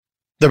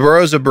The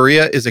Burrows of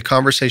Berea is a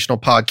conversational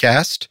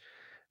podcast.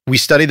 We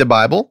study the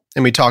Bible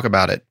and we talk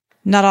about it.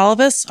 Not all of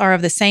us are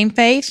of the same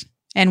faith,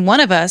 and one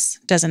of us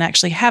doesn't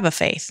actually have a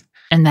faith.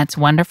 And that's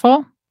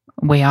wonderful.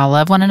 We all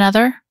love one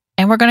another,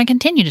 and we're going to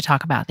continue to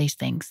talk about these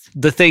things.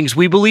 The things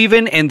we believe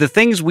in and the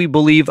things we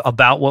believe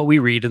about what we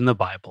read in the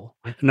Bible.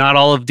 Not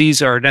all of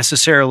these are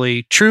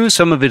necessarily true.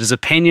 Some of it is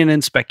opinion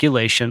and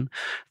speculation.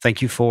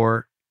 Thank you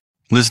for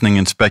listening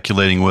and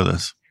speculating with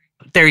us.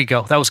 There you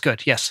go. That was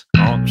good. Yes.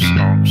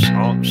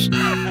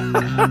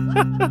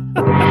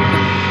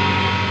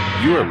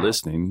 You are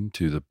listening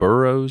to the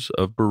Burrows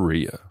of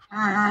Berea.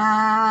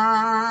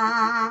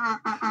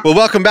 Well,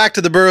 welcome back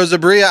to the Burrows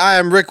of Berea. I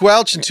am Rick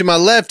Welch, and to my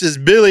left is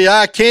Billy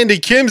Eye Candy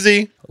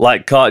Kimsey.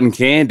 Like cotton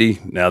candy.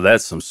 Now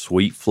that's some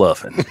sweet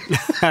fluffing. Fluffing?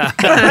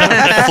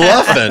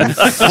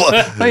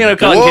 Cotton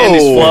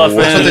candy's fluffing.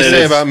 That's what they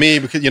say about me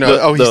because,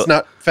 he's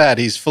not fat,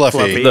 he's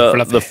fluffy.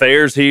 The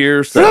fair's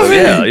here. So,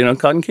 yeah,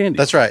 cotton candy.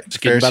 That's right. It's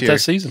getting about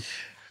that season.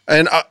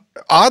 And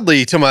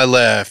oddly, to my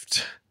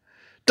left,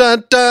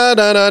 Cherry,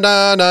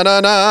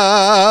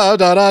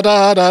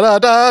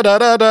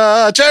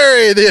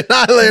 the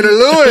Annihilator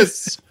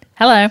Lewis.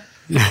 Hello.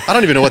 I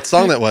don't even know what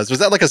song that was. Was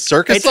that like a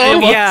circus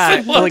song? Yeah.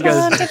 It was.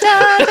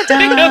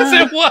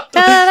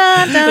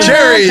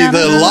 Cherry,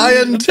 the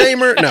Lion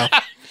Tamer. No.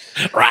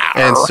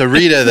 And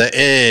Sarita, the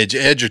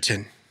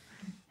Edgerton.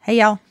 Hey,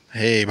 y'all.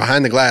 Hey,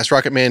 behind the glass,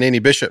 Rocket Man, Andy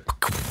Bishop.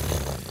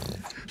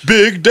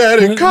 Big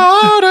Daddy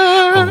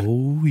Carter.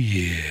 Oh,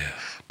 yeah.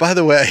 By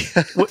the way.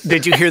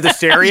 Did you hear the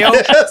stereo?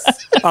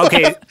 Yes.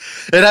 Okay.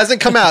 It hasn't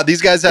come out.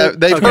 These guys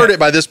they've heard it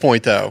by this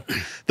point, though.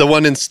 The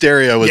one in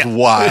stereo is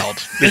wild.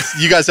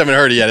 You guys haven't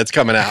heard it yet. It's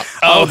coming out.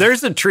 Oh,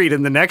 there's a treat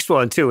in the next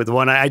one, too. The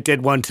one I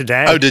did one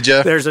today. Oh, did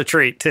you? There's a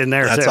treat in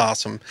there, That's too.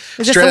 awesome.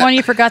 Is this the one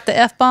you forgot the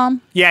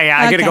F-bomb? Yeah.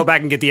 I got to go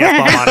back and get the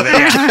F-bomb out of it.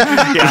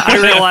 Yeah.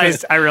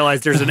 I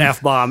realized there's an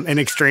F-bomb, an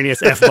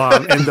extraneous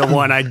F-bomb, and the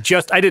one I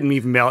didn't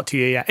even mail it to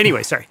you yet.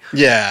 Anyway, sorry.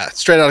 Yeah,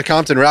 straight out of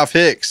Compton, Ralph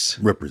Hicks.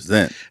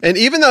 Represent. And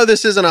even though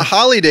this isn't a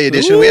holiday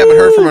edition, we haven't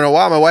heard from her in a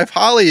while. My wife,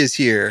 Holly, is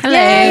here. Hello.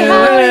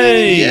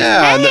 Hey.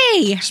 Yeah.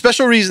 Hey. The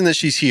special reason that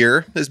she's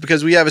here is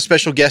because we have a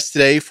special guest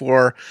today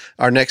for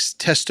our next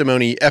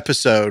testimony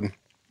episode.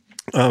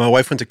 My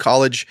wife went to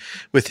college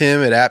with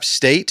him at App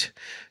State,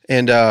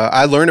 and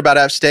I learned about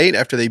App State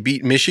after they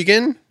beat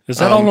Michigan. Is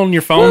that all on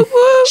your phone?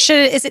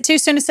 Is it too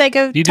soon to say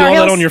go? Do you do all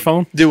that on your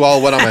phone? Do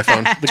all what on my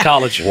phone? The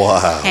college.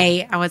 Wow.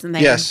 Hey, I wasn't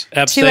there. Yes.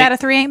 App 2 State. out of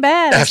 3 ain't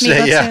bad. App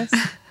State, yeah.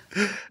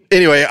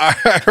 Anyway,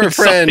 our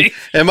friend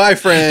and my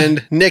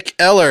friend, Nick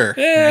Eller.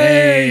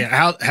 Hey,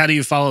 how do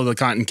you follow the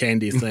cotton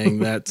candy thing?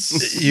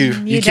 That's You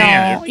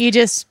don't. You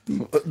just do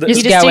go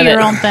with your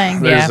it. own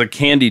thing. There's a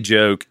candy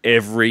joke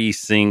every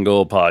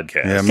single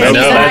podcast.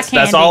 Yeah,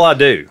 that's all I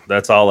do.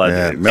 That's all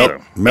I do.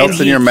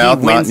 Melts in your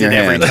mouth, not in your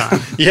every hand. time.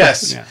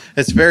 Yes,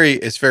 it's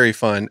very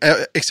fun.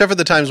 Except for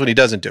the times when he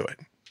doesn't do it.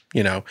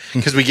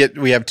 Because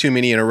we have too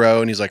many in a row,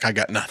 and he's like, I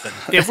got nothing.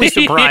 If we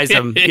surprise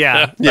him,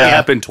 That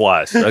happened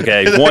twice.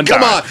 Okay, one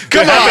Come time.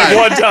 on.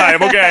 One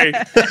time. Okay.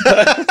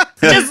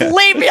 Just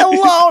leave me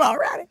alone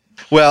already.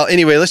 Well,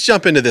 anyway, let's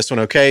jump into this one,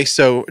 okay?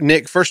 So,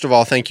 Nick, first of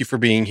all, thank you for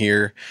being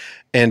here,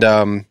 and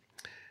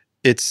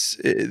this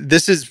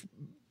is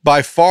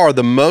by far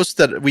the most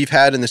that we've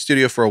had in the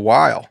studio for a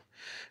while.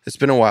 It's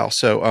been a while,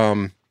 so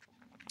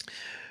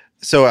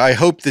I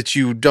hope that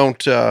you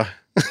don't.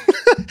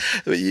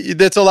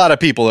 That's a lot of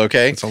people,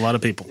 okay? it's a lot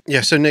of people.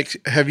 Yeah. So,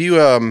 Nick, have you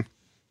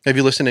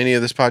listened to any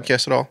of this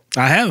podcast at all?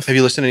 I have. Have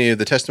you listened to any of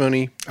the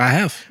testimony? I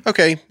have.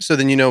 Okay. So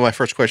then my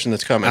first question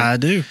that's coming. I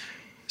do.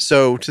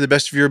 So, to the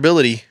best of your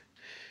ability,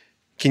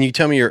 can you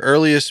tell me your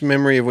earliest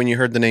memory of when you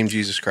heard the name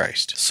Jesus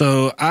Christ?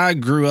 So I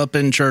grew up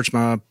in church.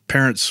 My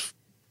parents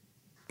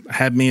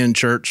had me in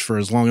church for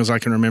as long as I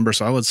can remember.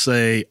 So I would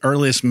say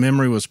earliest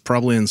memory was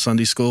probably in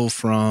Sunday school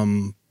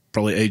from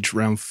probably age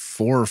around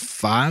 4 or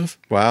 5.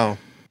 Wow.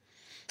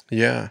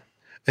 Yeah.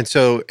 And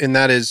so,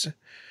 now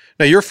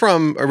you're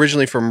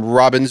originally from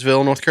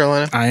Robbinsville, North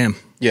Carolina? I am.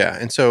 Yeah.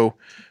 And so,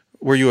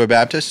 were you a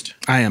Baptist?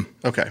 I am.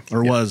 Okay.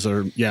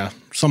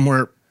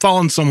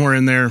 Falling somewhere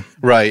in there.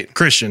 Right.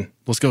 Christian.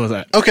 Let's go with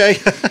that. Okay.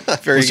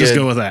 Very Let's good. just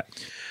go with that.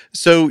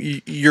 So,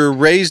 you're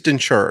raised in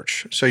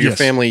church. So, your Yes.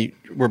 family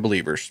were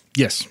believers.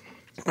 Yes.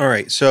 All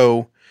right.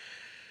 So,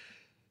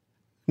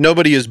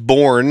 nobody is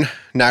born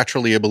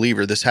naturally a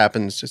believer. This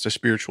happens. It's a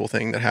spiritual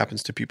thing that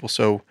happens to people.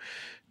 So,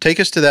 take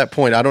us to that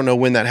point. I don't know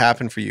when that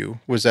happened for you.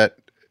 Was that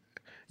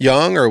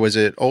young or was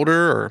it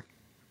older? Or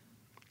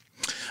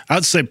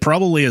I'd say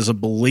probably as a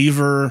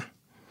believer,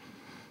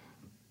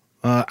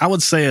 I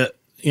would say,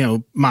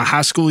 my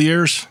high school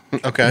years.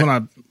 Okay.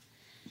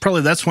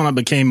 That's when I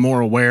became more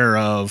aware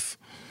of,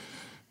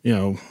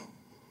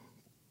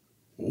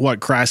 what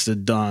Christ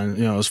had done,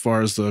 as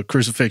far as the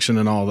crucifixion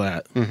and all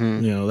that.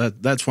 Mm-hmm.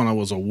 That's when I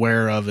was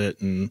aware of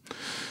it, and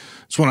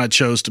it's when I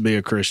chose to be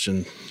a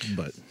Christian.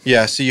 But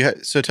yeah,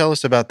 so tell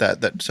us about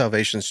that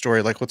salvation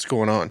story. Like, what's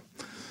going on?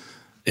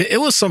 It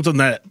was something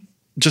that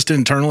just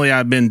internally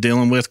I've been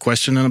dealing with,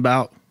 questioning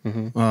about.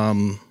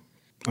 Mm-hmm.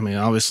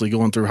 Obviously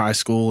going through high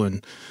school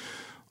and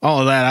all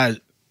of that,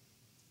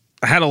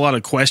 I had a lot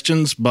of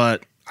questions,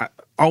 but I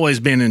always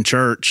been in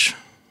church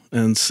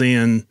and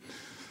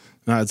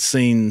I'd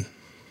seen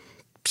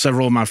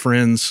several of my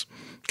friends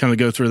kind of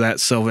go through that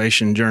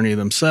salvation journey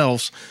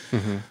themselves.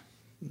 Mm-hmm.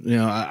 You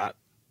know,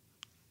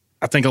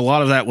 I think a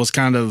lot of that was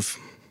kind of,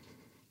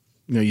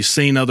 you know, you've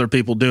seen other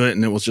people do it,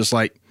 and it was just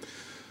like,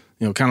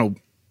 you know, kind of,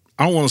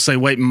 I don't want to say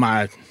waiting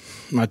my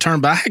turn,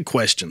 but I had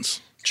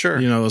questions. Sure.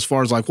 You know, as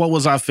far as like, what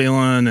was I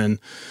feeling? And,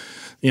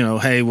 you know,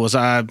 hey, was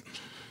I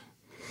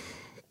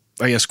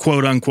guess,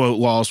 quote unquote,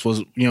 lost? Was,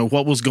 you know,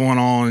 what was going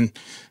on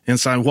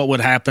inside? What would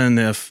happen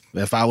if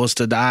I was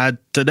to die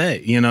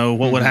today? You know,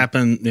 what would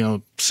happen, you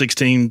know,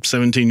 16,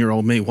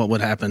 17-year-old me, what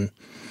would happen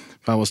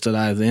if I was to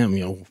die then?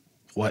 You know,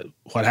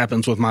 what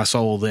happens with my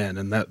soul then?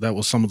 And that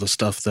was some of the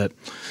stuff that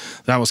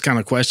was kind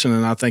of questioning.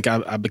 And I think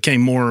I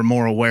became more and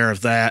more aware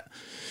of that,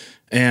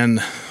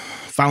 and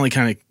finally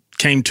kind of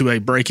came to a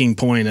breaking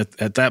point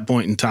at that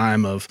point in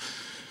time of,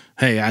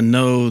 hey, I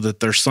know that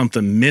there's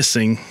something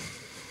missing.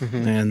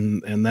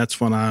 Mm-hmm. And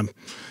that's when I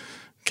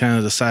kind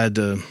of decided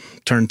to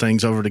turn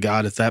things over to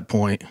God at that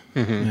point.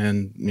 Mm-hmm.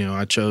 And, you know,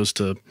 I chose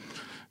to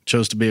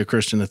be a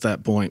Christian at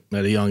that point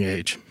at a young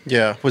age.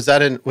 Yeah. Was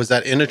that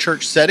in a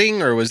church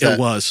setting, or was that?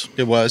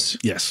 It was?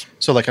 Yes.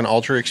 So like an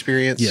altar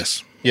experience?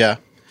 Yes. Yeah.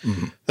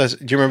 Mm-hmm.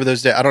 Do you remember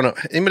those days? I don't know.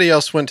 Anybody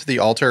else went to the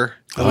altar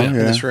in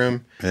this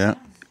room? Yeah.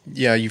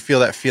 Yeah. You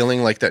feel that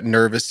feeling, like that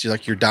nervous,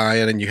 you're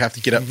dying, and you have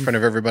to get up in front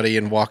of everybody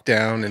and walk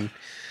down, and,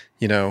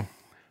 you know,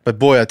 but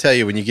boy, I tell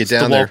you, when you get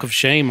down there, the walk of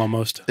shame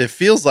almost. It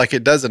feels like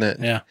it, doesn't it?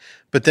 Yeah.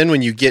 But then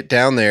when you get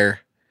down there,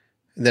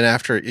 then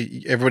after,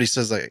 everybody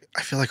says, like,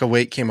 I feel like a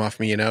weight came off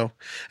me, you know?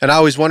 And I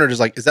always wondered, is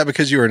that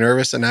because you were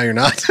nervous and now you're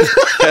not?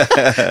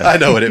 I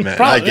know what it meant.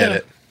 Probably, I get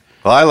it.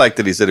 Well, I like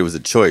that he said it was a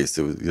choice.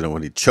 It was, you know,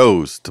 when he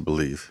chose to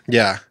believe.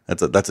 Yeah.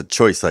 That's a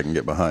choice I can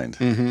get behind.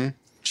 Mm-hmm.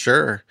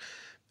 Sure.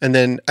 And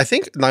then I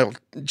think, now,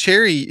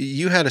 Cherry,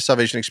 you had a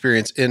salvation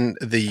experience in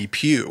the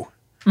pew.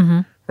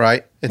 Mm-hmm.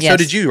 Right? And so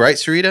did you, right,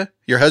 Sarita?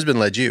 Your husband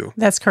led you.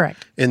 That's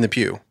correct. In the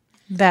pew.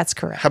 That's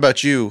correct. How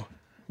about you,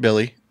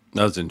 Billy?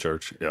 I was in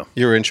church, yeah.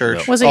 You were in church?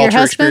 Yep. Was it your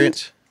husband?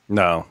 Experience?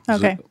 No.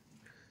 Okay.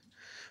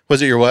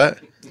 Was it your what?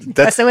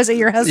 So was it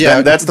your husband?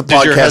 Yeah, that's the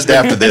podcast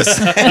after this.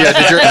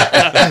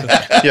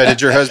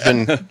 Did your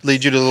husband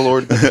lead you to the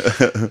Lord?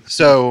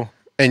 So,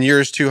 and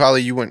yours too,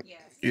 Holly, you went,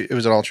 it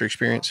was an altar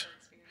experience?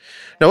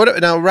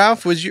 Now,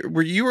 Ralph, were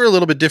you a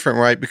little bit different,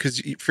 right?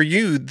 Because for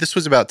you, this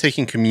was about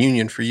taking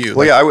communion for you.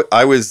 Well, yeah,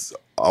 I was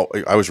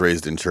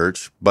raised in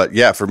church, but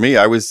yeah, for me,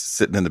 I was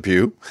sitting in the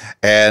pew,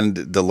 and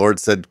the Lord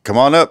said, "Come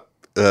on up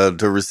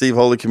to receive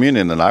Holy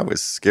Communion," and I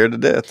was scared to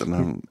death.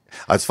 And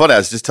it's funny. I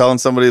was just telling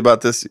somebody about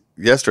this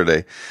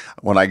yesterday.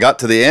 When I got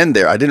to the end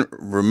there, I didn't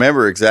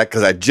remember exact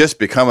because I'd just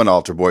become an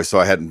altar boy, so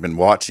I hadn't been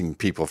watching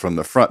people from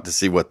the front to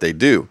see what they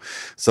do.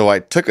 So I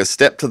took a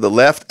step to the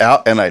left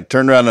out, and I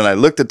turned around and I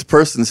looked at the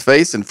person's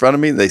face in front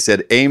of me. They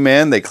said,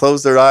 "Amen." They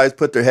closed their eyes,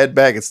 put their head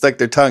back, and stuck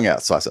their tongue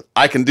out. So I said,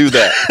 "I can do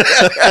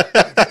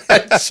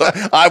that." So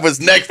I was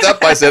next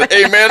up. I said,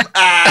 "Amen."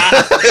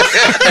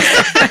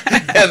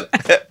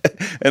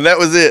 And that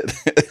was it.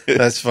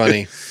 That's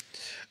funny.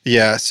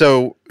 Yeah.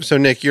 So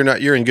Nick,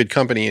 you're in good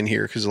company in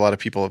here because a lot of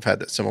people have had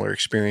that similar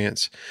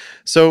experience.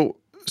 So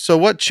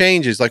what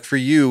changes? Like for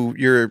you,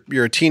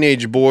 you're a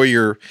teenage boy.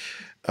 You're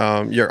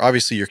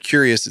obviously you're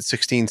curious at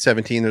 16,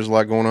 17. There's a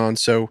lot going on.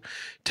 So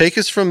take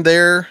us from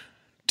there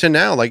to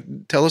now.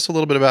 Like tell us a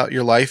little bit about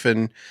your life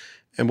and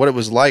what it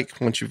was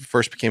like once you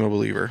first became a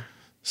believer.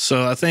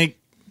 So I think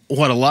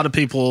what a lot of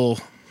people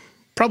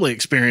probably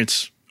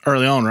experience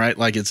early on, right?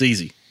 Like it's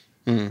easy.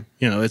 Mm.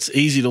 You know, it's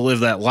easy to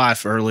live that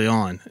life early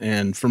on.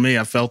 And for me,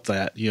 I felt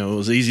that, you know, it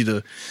was easy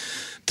to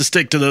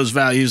stick to those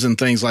values and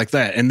things like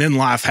that. And then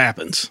life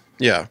happens.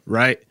 Yeah.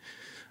 Right.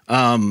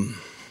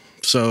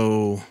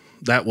 So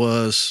that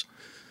was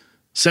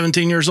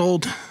 17 years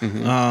old,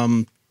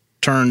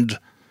 turned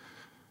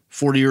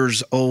 40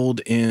 years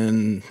old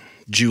in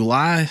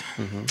July.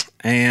 Mm-hmm.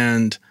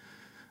 And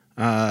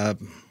I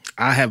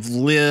have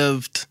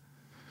lived,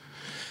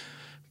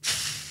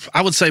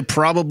 I would say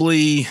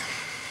probably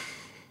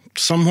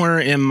somewhere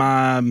in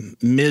my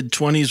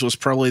mid-20s was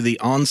probably the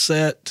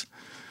onset.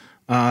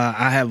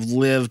 I have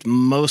lived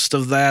most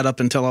of that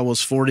up until I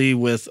was 40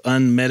 with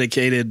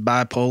unmedicated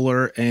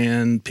bipolar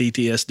and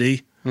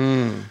PTSD.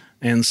 Mm.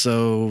 And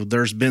so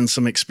there's been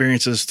some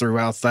experiences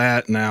throughout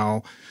that.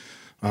 Now,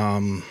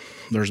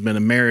 there's been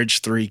a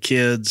marriage, 3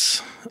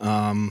 kids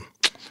that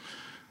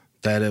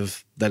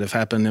have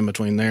happened in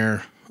between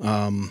there.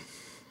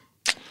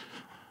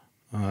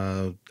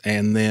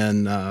 And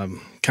then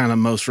kind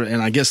of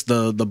and I guess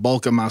the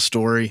bulk of my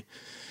story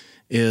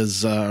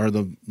is, or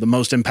the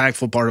most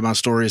impactful part of my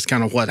story is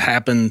kind of what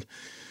happened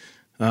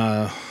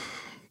up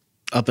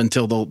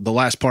until the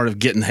last part of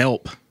getting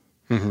help,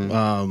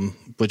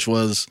 which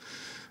was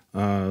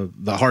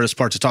the hardest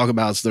part to talk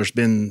about. Is there's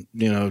been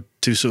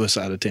 2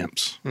 suicide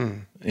attempts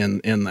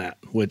in that,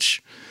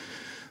 which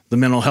the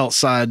mental health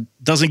side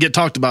doesn't get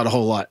talked about a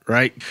whole lot,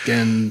 right?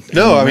 And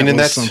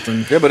that's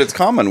something. Yeah, but it's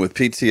common with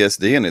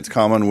PTSD and it's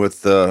common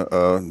with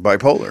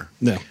bipolar.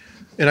 Yeah.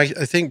 And I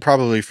think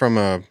probably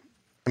I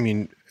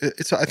think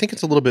it's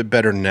a little bit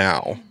better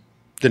now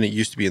than it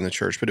used to be in the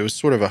church, but it was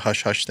sort of a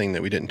hush-hush thing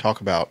that we didn't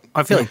talk about.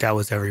 I feel like that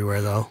was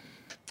everywhere, though.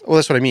 Well,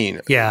 that's what I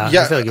mean. Yeah,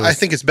 yeah. I feel like it was I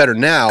think it's better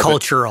now.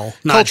 Cultural,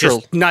 not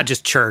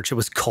just church. It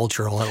was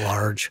cultural at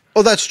large.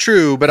 Oh, that's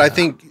true, but I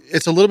think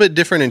it's a little bit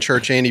different in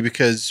church, Andy,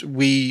 because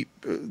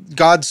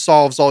God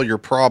solves all your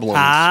problems.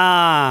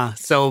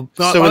 So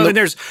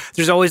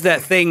there's always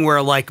that thing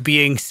where like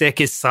being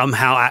sick is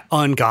somehow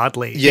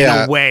ungodly in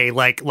a way.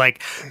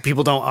 Like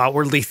people don't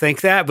outwardly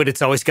think that, but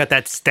it's always got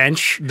that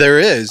stench. There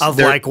is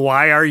like,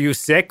 why are you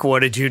sick? What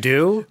did you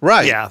do?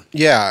 Right.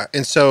 Yeah.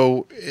 And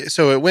so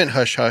it went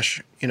hush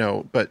hush,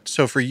 But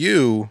so for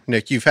you,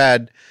 Nick,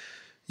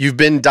 you've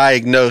been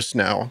diagnosed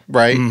now,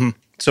 right? Mm-hmm.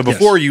 So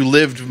before you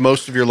lived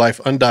most of your life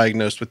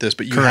undiagnosed with this,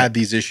 but you had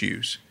these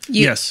issues.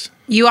 Yes.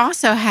 You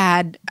also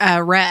had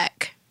a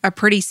wreck, a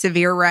pretty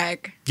severe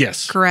wreck.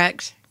 Yes.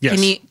 Correct? Yes.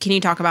 Can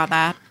you talk about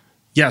that?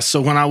 Yes.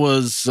 So when I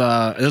was,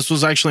 this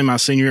was actually my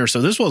senior year.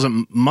 So this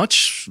wasn't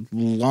much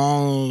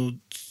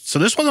long. So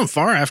this wasn't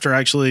far after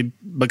actually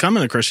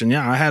becoming a Christian.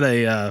 Yeah. I had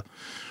a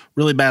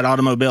really bad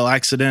automobile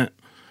accident,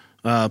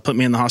 put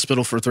me in the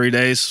hospital for 3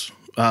 days,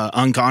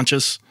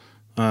 unconscious.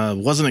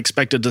 Wasn't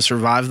expected to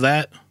survive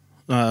that.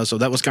 So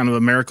that was kind of a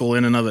miracle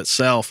in and of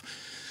itself.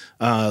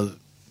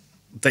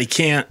 They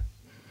can't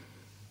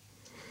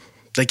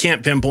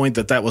pinpoint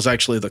that was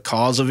actually the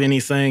cause of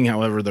anything.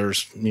 However,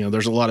 there's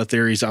a lot of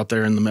theories out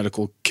there in the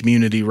medical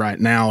community right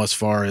now as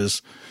far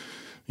as,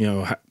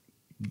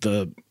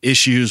 the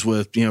issues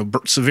with,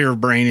 severe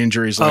brain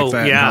injuries like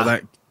that and how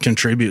that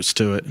contributes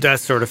to it. That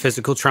sort of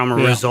physical trauma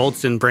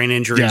results in brain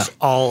injuries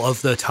all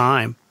of the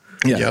time.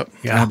 Yeah. Yep.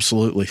 Yeah,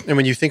 absolutely. And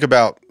when you think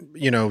about,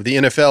 the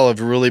NFL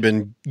have really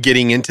been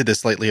getting into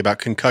this lately about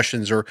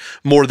concussions or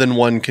more than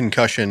one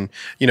concussion.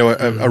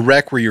 A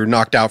wreck where you're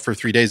knocked out for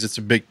 3 days, it's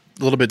a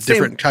little bit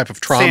different type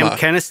of trauma.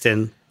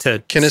 Sam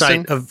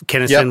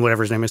Kinison,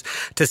 whatever his name is,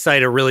 to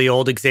cite a really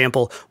old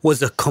example,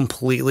 was a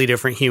completely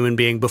different human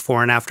being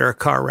before and after a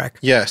car wreck.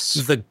 Yes.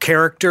 The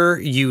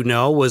character,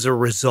 was a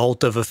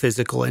result of a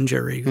physical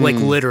injury, like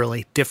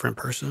literally different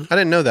person. I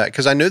didn't know that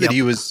because I know that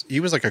he was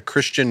like a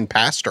Christian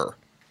pastor.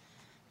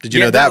 Did you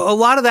know that? A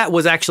lot of that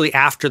was actually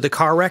after the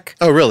car wreck.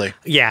 Oh, really?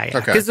 Yeah. Okay.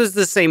 Because it was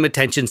the same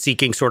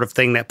attention-seeking sort of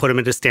thing that put him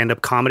into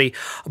stand-up comedy.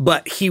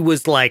 But he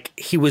was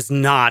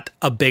not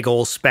a big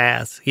old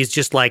spaz.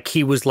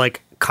 He was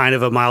kind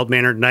of a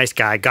mild-mannered, nice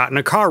guy, got in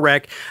a car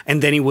wreck,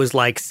 and then he was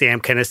like Sam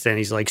Kinison.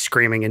 He's like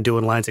screaming and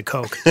doing lines of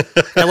coke.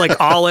 And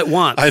all at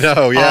once. I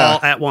know, yeah.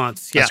 All at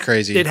once. Yeah. That's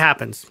crazy. It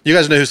happens. You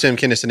guys know who Sam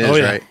Kinison is,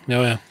 right?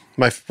 Oh, yeah.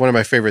 One of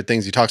my favorite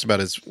things he talks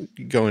about is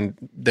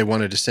they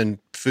wanted to send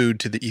food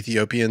to the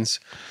Ethiopians,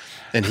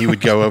 and he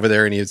would go over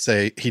there and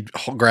he'd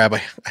grab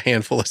a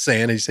handful of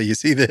sand and he'd say, "You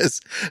see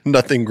this?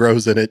 Nothing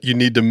grows in it. You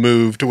need to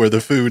move to where the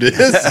food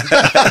is."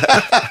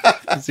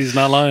 He's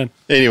not lying.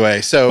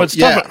 Anyway, so but it's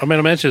tougher. I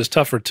mentioned it's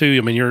tougher too.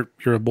 You're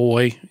a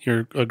boy,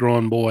 you're a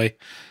growing boy,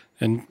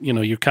 and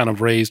you're kind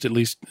of raised, at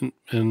least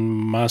in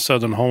my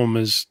southern home,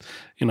 is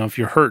if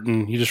you're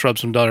hurting, you just rub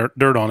some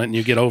dirt on it and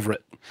you get over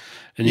it.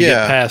 And you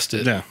get past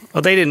it. Yeah.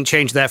 Well, they didn't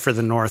change that for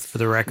the North, for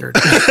the record.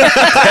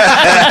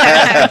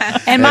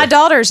 And my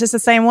daughter's just the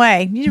same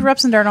way. You rub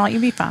some dirt on it,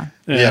 you'll be fine.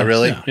 Yeah,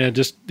 really? Yeah,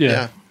 just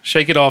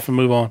shake it off and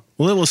move on.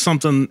 Well, it was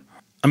something,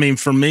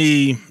 for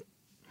me,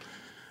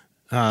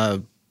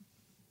 and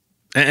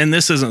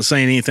this isn't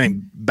saying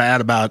anything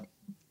bad about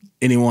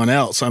anyone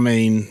else.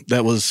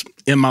 That was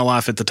in my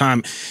life at the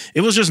time.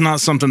 It was just not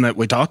something that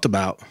we talked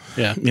about.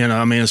 Yeah.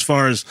 As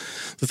far as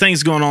the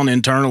things going on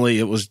internally,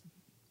 it was,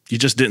 you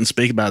just didn't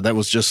speak about it. That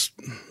was just,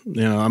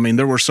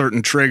 there were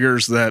certain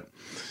triggers that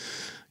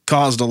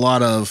caused a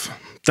lot of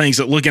things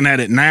that, looking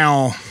at it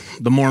now,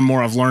 the more and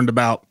more I've learned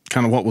about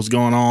kind of what was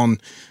going on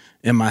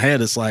in my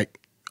head, it's like,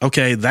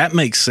 okay, that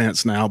makes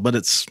sense now, but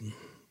it's,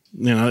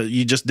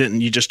 you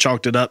just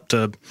chalked it up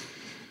to,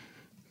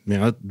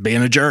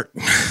 being a jerk.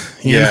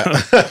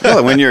 Yeah.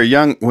 Well, when you're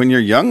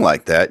young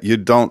like that, you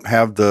don't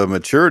have the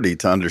maturity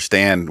to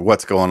understand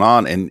what's going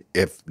on. And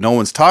if no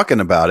one's talking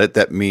about it,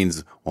 that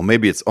means, well,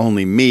 maybe it's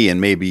only me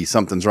and maybe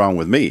something's wrong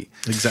with me.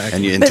 Exactly.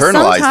 And you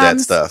internalize that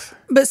stuff.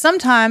 But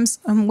sometimes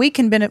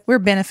we're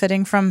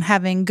benefiting from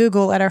having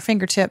Google at our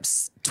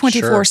fingertips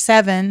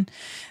 24/7.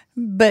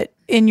 But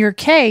in your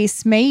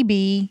case,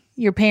 maybe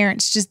your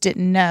parents just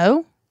didn't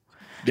know.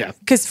 Yeah.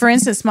 Because, for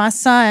instance, my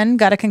son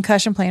got a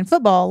concussion playing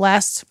football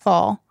last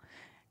fall.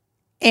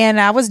 And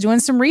I was doing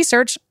some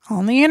research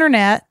on the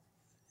internet,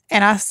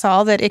 and I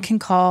saw that it can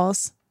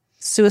cause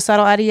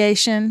suicidal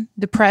ideation,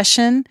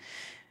 depression.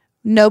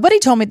 Nobody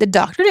told me. The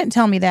doctor didn't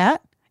tell me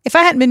that. If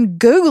I hadn't been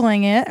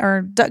Googling it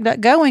or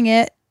DuckDuckGoing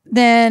it,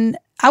 then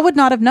I would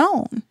not have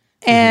known.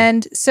 Mm-hmm.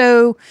 And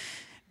so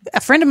a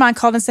friend of mine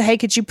called and said, "Hey,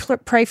 could you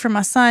pray for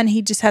my son?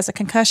 He just has a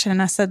concussion."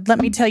 And I said, "Let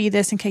me tell you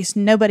this in case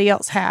nobody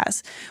else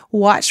has.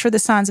 Watch for the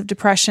signs of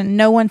depression."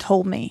 No one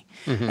told me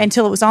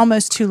until it was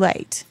almost too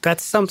late.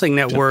 That's something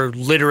that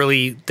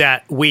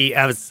we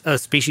as a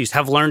species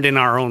have learned in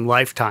our own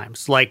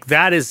lifetimes. Like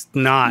that is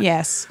not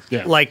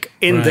like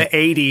in the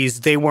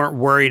 80s, they weren't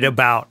worried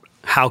about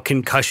how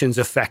concussions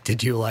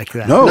affected you like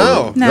that.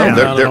 No.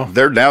 No.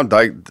 They're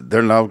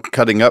now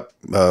cutting up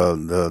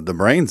the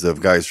brains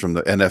of guys from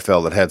the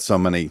NFL that had so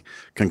many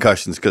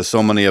concussions because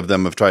so many of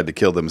them have tried to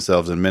kill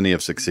themselves and many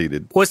have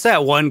succeeded. What's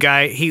that one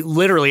guy? He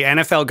literally,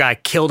 NFL guy,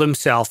 killed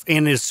himself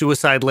in his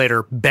suicide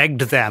letter,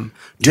 begged them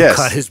to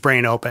cut his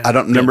brain open. I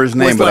don't remember his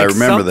name, but I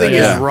remember that.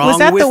 Yeah. Was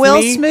that the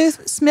Will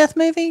Smith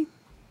movie?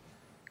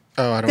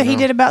 Oh, I don't know. That he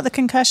did about the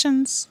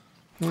concussions?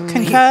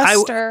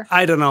 Concussed or?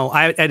 I don't know.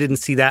 I didn't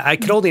see that. I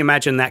could only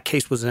imagine that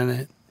case was in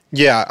it.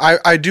 Yeah,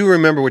 I do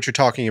remember what you're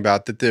talking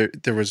about. That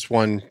there was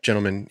one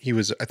gentleman.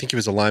 I think he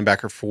was a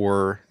linebacker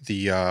for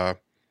the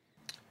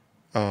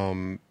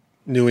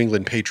New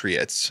England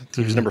Patriots.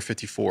 He was number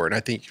 54, and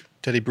I think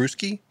Teddy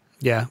Bruschi.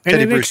 Yeah, and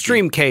an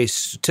extreme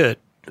case to.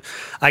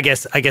 I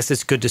guess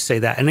it's good to say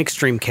that an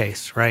extreme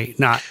case, right?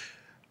 Not.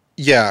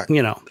 Yeah,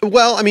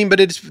 Well, I mean, but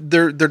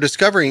they're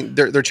discovering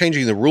they're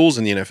changing the rules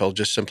in the NFL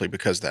just simply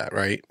because of that,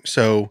 right?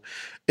 So,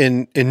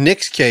 in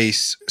Nick's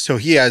case, so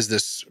he has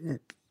this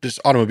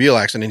automobile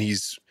accident.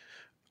 He's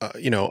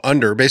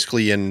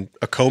basically in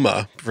a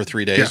coma for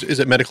 3 days. Yeah. Is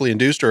it medically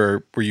induced,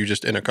 or were you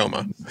just in a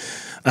coma?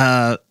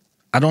 I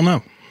don't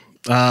know.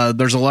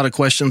 There's a lot of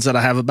questions that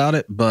I have about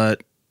it,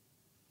 but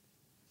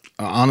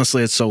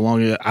honestly, it's so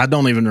long ago, I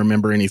don't even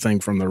remember anything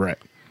from the wreck.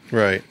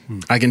 Right.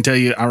 I can tell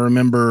you, I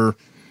remember.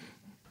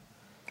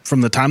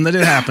 From the time that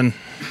it happened,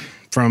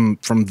 from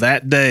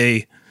that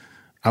day,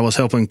 I was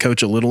helping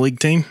coach a little league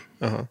team.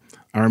 Uh-huh.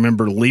 I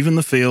remember leaving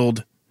the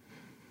field,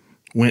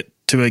 went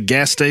to a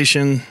gas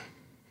station,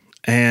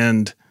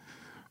 and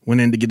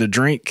went in to get a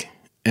drink.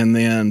 And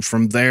then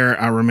from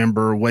there, I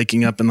remember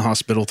waking up in the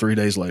hospital 3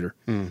 days later.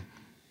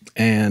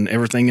 And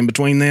everything in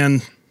between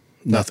then,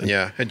 nothing.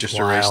 Yeah, it just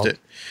erased it.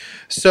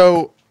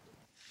 So,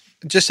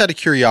 just out of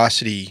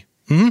curiosity,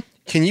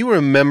 can you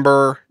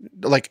remember,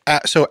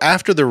 so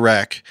after the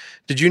wreck,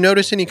 did you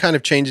notice any kind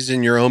of changes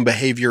in your own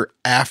behavior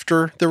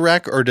after the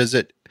wreck, or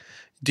do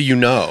you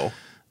know?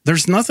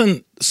 There's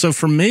nothing. So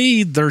for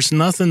me, there's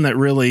nothing that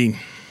really,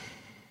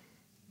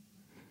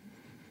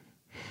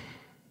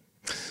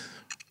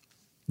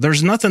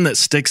 there's nothing that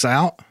sticks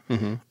out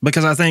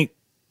because I think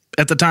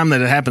at the time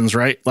that it happens,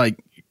 right? Like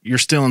you're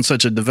still in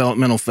such a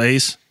developmental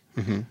phase,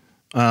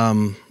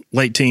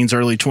 late teens,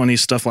 early 20s,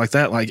 stuff like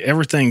that. Like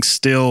everything's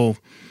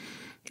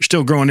you're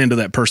still growing into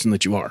that person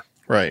that you are.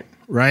 Right.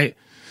 Right.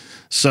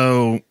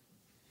 So,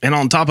 and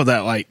on top of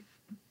that,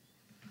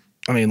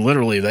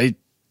 literally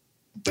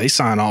they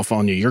sign off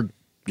on you.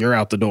 You're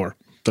out the door,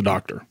 the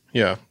doctor.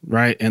 Yeah.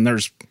 Right. And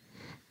there's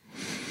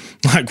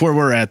like where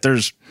we're at,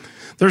 there's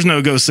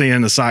no go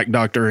seeing a psych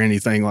doctor or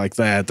anything like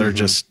that. They're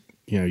just,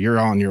 you're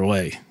on your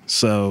way.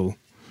 So,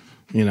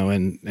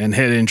 and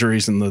head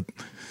injuries and the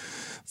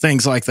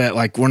things like that.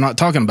 Like we're not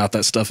talking about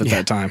that stuff at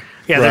that time.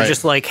 Yeah, they're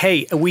just like,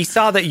 hey, we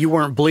saw that you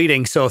weren't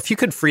bleeding, so if you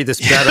could free this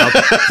bed up.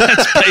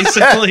 That's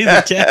basically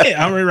the case.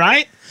 Am I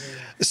right?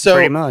 So,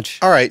 pretty much.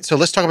 All right, so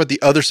let's talk about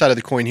the other side of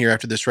the coin here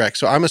after this wreck.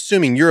 So I'm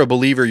assuming you're a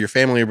believer, your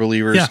family are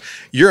believers,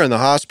 you're in the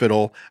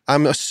hospital.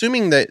 I'm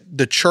assuming that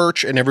the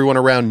church and everyone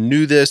around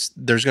knew this.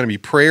 There's going to be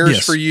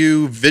prayers for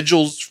you,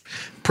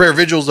 prayer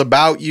vigils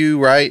about you,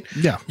 right?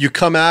 Yeah. You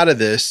come out of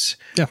this.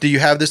 Yeah. Do you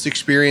have this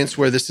experience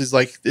where this is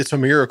like, it's a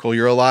miracle,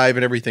 you're alive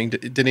and everything?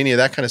 Did any of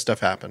that kind of stuff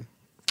happen?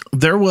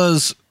 There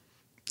was,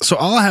 so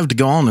all I have to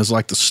go on is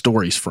like the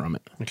stories from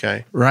it.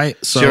 Okay.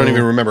 Right? So you don't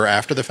even remember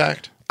after the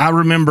fact? I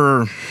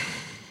remember,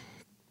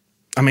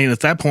 at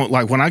that point,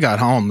 like when I got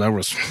home, there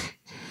was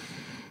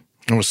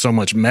so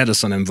much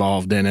medicine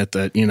involved in it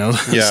that,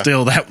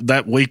 still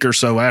that week or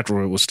so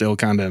after it was still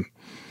kind of,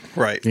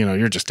 right.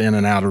 You're just in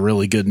and out of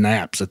really good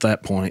naps at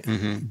that point.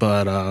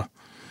 But,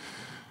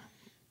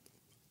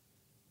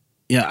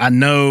 yeah, I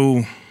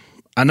know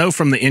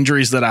from the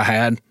injuries that I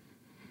had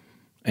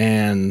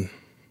and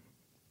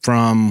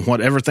from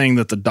everything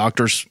that the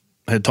doctors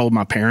had told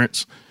my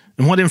parents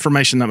and what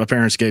information that my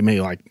parents gave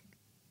me, like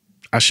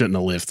I shouldn't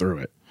have lived through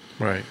it.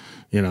 Right.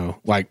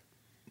 My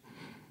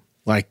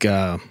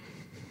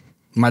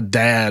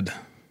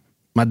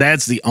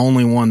dad's the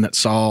only one that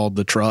saw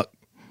the truck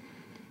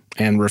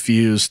and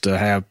refused to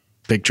have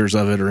pictures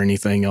of it or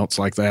anything else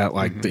like that.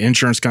 Like the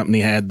insurance company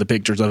had the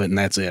pictures of it and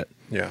that's it.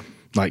 Yeah.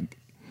 Like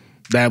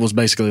Dad was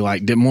basically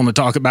like, didn't want to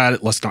talk about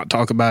it. Let's not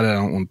talk about it. I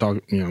don't want to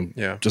talk,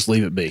 just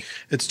leave it be.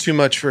 It's too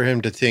much for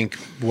him to think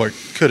what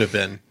could have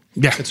been.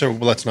 Yeah. And so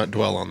let's not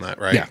dwell on that,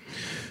 right? Yeah.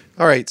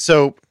 All right.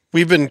 So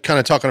we've been kind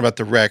of talking about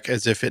the wreck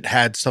as if it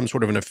had some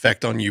sort of an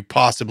effect on you,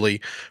 possibly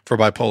for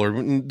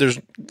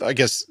bipolar. I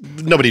guess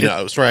nobody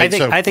knows, right?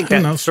 I think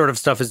that sort of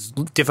stuff is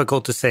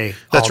difficult to say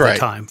all the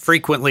time.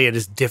 Frequently, it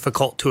is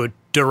difficult to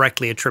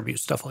directly attribute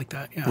stuff like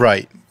that. Yeah.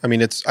 Right. I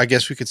mean, I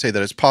guess we could say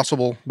that it's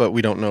possible, but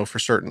we don't know for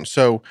certain.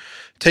 So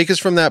take us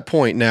from that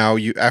point now.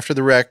 You, after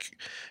the wreck,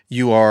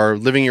 you are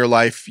living your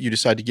life. You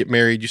decide to get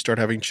married. You start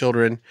having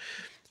children.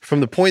 From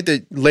the point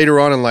that later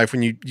on in life,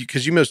 when you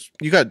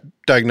got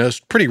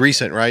diagnosed pretty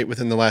recent, right?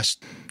 Within the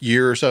last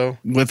year or so?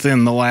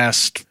 Within the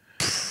last,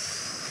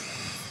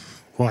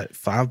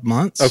 5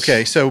 months?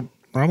 Okay. So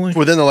probably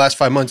within the last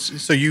 5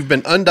 months. So you've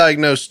been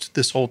undiagnosed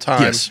this whole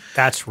time. Yes.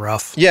 That's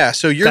rough. Yeah.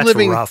 So you're That's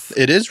living, rough.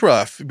 it is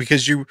rough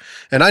because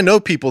and I know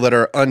people that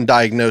are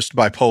undiagnosed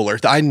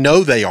bipolar. I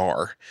know they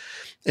are.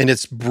 And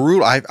it's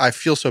brutal. I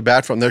feel so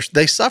bad for them.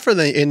 They suffer.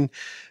 And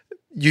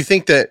you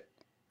think that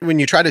when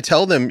you try to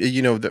tell them,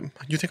 you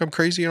think I'm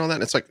crazy and all that.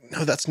 And it's like,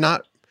 no, that's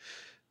not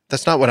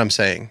what I'm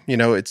saying.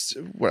 It's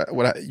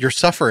you're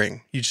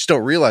suffering. You just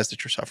don't realize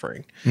that you're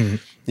suffering,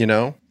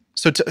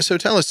 So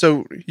tell us,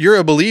 so you're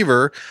a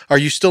believer. Are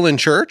you still in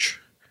church?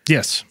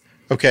 Yes.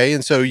 Okay.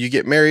 And so you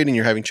get married and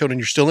you're having children.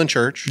 You're still in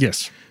church.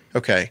 Yes.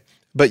 Okay.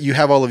 But you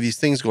have all of these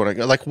things going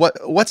on. Like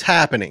what's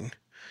happening?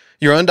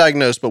 You're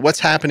undiagnosed, but what's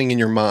happening in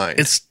your mind?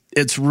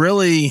 It's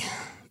really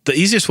the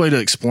easiest way to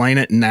explain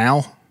it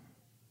now,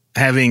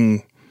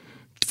 having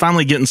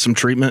finally getting some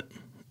treatment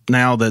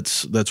now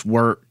that's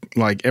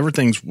like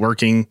everything's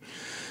working.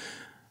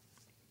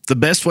 The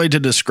best way to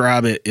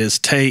describe it is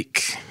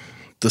take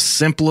the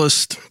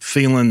simplest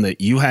feeling that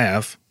you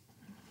have,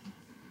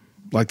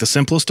 like the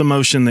simplest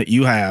emotion that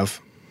you have,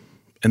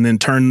 and then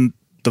turn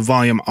the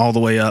volume all the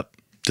way up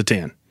to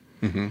 10.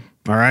 Mm-hmm.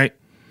 All right.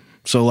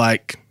 So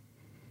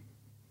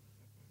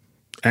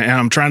and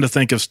I'm trying to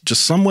think of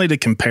just some way to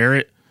compare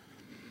it,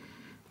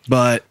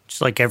 but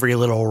Just like every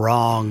little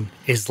wrong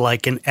is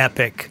like an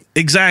epic.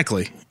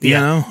 exactly, you Yeah.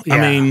 know, Yeah. I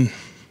mean,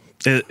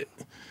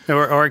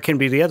 Or it can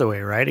be the other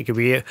way, right? It could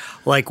be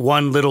like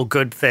one little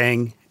good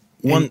thing.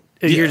 and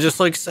you're just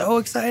like so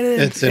excited.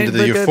 It's into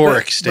the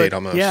euphoric state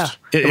almost. Yeah.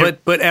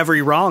 But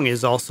every wrong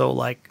is also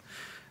like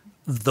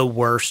the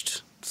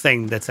worst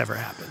thing that's ever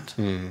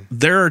happened.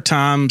 there are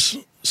times,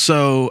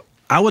 so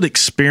I would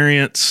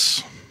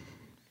experience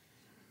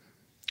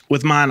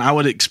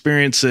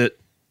it.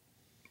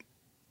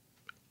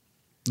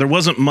 There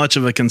wasn't much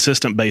of a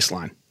consistent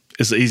baseline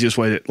is the easiest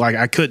way to, like,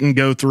 I couldn't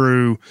go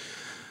through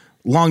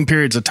long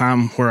periods of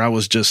time where I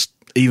was just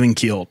even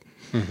keeled.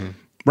 Mm-hmm.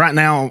 Right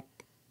now,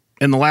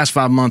 in the last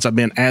 5 months, I've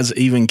been as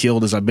even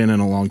keeled as I've been in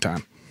a long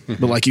time. Mm-hmm.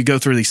 But like you go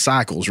through these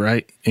cycles,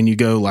 right? And you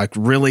go like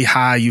really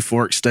high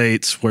euphoric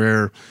states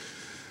where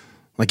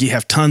like you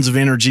have tons of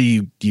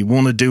energy. You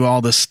want to do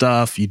all this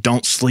stuff. You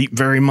don't sleep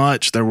very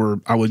much.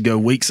 I would go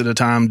weeks at a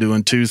time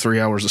doing 2-3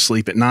 hours of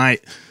sleep at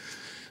night,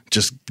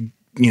 just,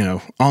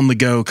 on the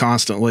go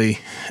constantly.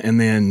 And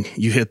then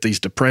you hit these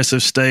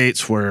depressive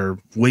states where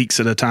weeks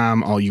at a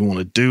time, all you want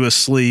to do is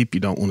sleep. You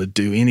don't want to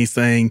do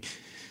anything,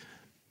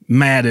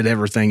 mad at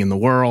everything in the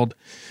world.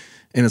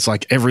 And it's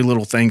like every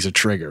little thing's a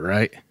trigger,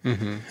 right?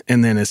 Mm-hmm.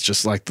 And then it's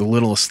just like the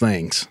littlest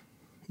things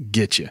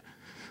get you.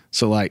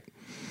 So like,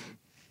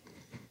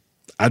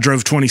 I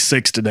drove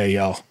 26 today,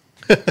 y'all.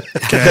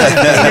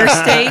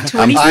 Interstate 26.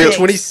 I'm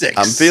 26.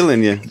 I'm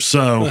feeling you.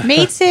 So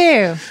Me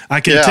too.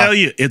 I can tell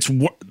you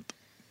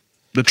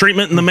the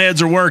treatment and the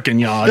meds are working,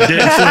 y'all. It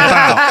didn't flip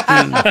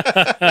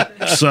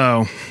out.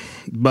 So,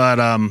 but,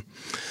 I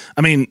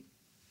mean,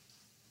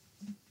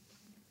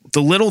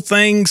 the little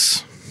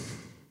things,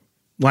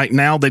 like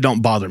now, they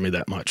don't bother me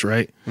that much,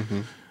 right?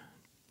 Mm-hmm.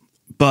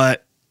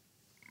 But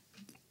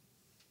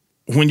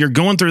when you're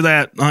going through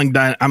that, I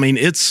mean,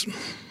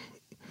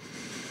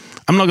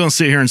 I'm not going to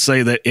sit here and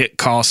say that it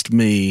cost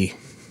me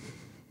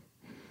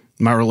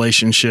my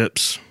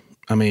relationships.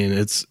 I mean,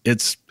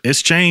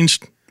 it's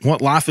changed what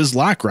life is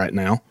like right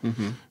now.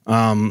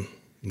 Mm-hmm.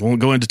 Won't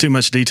go into too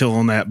much detail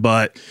on that,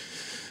 but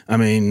I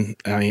mean,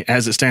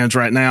 as it stands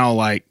right now,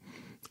 like,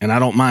 and I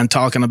don't mind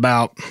talking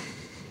about,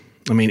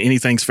 I mean,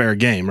 anything's fair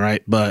game,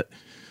 right? But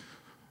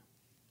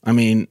I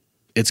mean,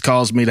 it's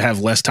caused me to have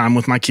less time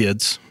with my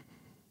kids.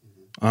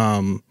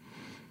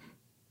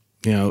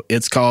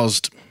 It's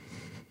caused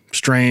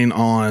strain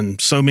on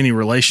so many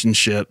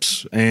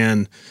relationships,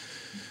 and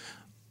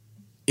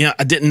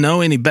I didn't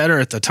know any better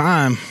at the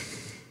time.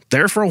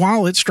 There for a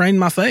while, it strained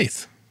my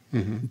faith.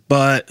 Mm-hmm.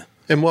 But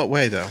in what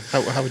way, though?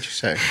 How would you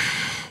say?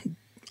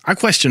 I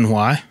question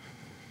why,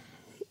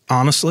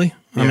 honestly.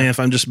 Yeah. I mean, if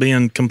I'm just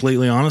being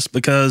completely honest,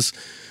 because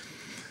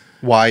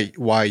Why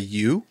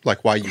you?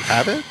 Like why you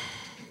have it?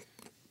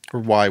 Or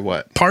why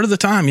what? part of the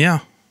time, yeah.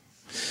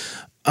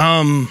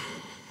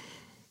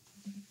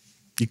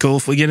 You cool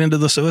if we get into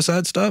the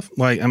suicide stuff?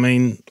 Like, I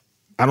mean,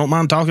 I don't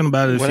mind talking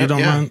about it if you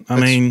don't mind. I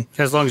mean,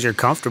 As long as you're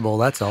comfortable,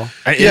 that's all.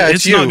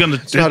 It's you. not gonna.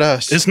 It's not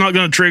us. It's not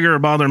gonna trigger or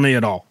bother me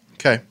at all.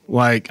 Okay.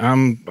 Like,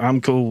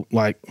 I'm cool.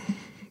 Like,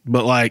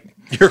 but like,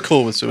 You're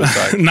cool with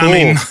suicide. No, I Cool.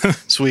 mean-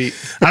 Sweet.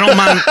 I don't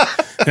mind.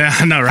 Yeah,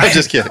 I know, right? I'm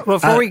just kidding.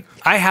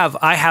 I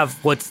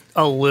have what's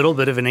a little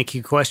bit of an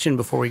icky question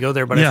before we go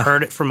there, but Yeah. I've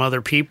heard it from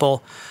other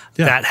people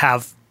Yeah. that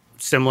have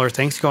similar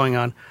things going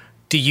on.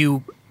 Do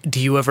you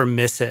ever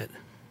miss it?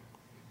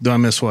 Do I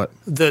miss what?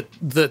 The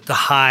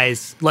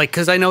highs, like,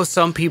 because I know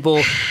some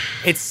people,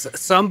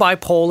 some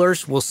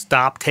bipolars will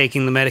stop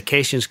taking the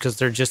medications because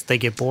they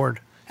get bored.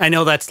 I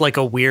know that's like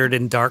a weird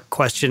and dark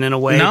question in a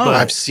way. No. but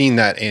I've seen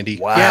that, Andy.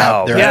 Wow.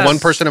 Yeah, there's Yes. one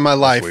person in my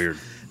life weird.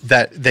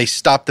 that they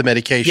stopped the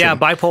medication. Yeah,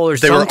 bipolars.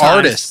 They were sometimes-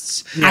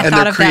 artists, I and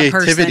thought their of that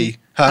creativity. person.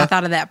 I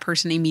thought of that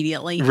person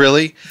immediately.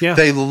 Really? Yeah.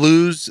 They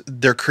lose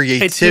their It's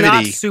creativity.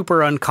 not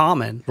super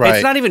uncommon. Right.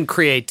 It's not even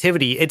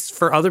creativity. It's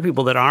for other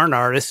people that aren't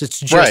artists. It's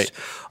just, Right.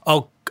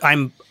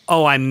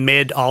 I'm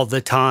mid all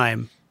the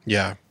time.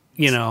 Yeah.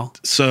 You know.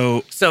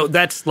 So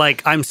that's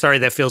like, I'm sorry,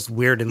 that feels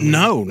weird. And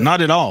no,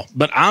 not at all.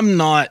 But I'm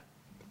not.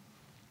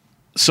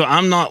 So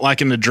I'm not like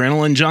an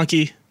adrenaline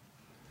junkie,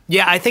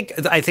 Yeah, I think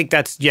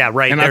that's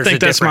right. and There's I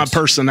think a that's my difference.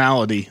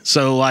 personality.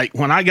 So like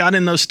when I got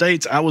in those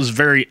states, I was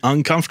very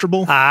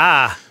uncomfortable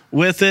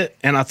with it,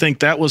 and I think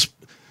that was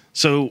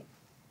so.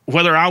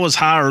 Whether I was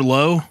high or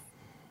low,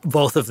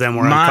 Both of them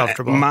were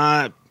uncomfortable.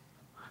 my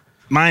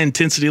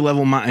intensity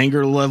level, my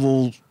anger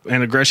level,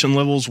 and aggression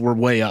levels were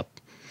way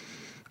up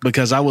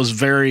because I was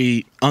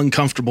very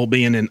uncomfortable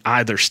being in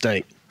either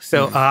state.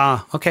 So,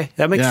 okay,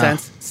 that makes Yeah.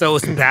 sense. So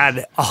it's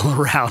bad all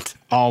around.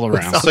 All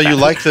around. So you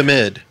like the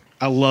mid.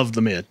 I love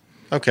the mid.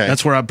 Okay.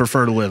 That's where I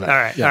prefer to live at. All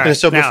right, Yeah. all right. And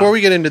so Now- before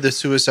we get into the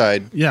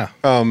suicide Yeah,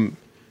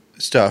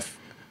 stuff,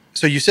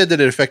 so you said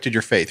that it affected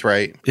your faith,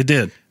 right? it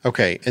did.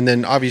 Okay. And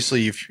then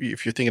obviously if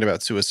you're thinking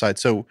about suicide,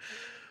 so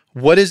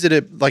what is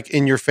it like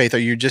in your faith? Are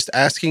you just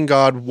asking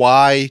God,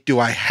 why do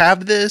I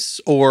have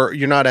this? Or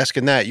you're not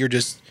asking that. You're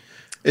just,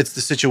 it's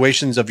the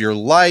situations of your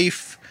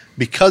life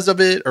because of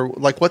it, or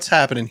like what's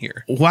happening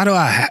here? Why do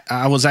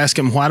I was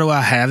asking, why do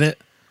I have it?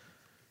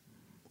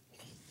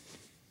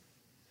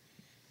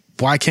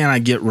 Why can't I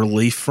get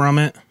relief from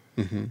it?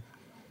 Mm-hmm.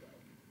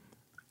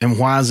 And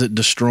why is it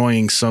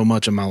destroying so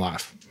much of my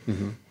life?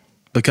 Mm-hmm.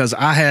 Because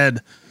at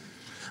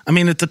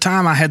the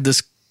time I had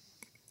this,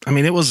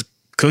 it was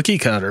cookie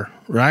cutter,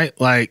 right?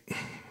 Like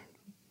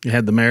you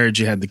had the marriage,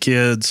 you had the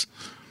kids,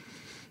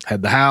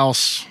 had the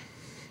house,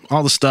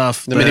 all the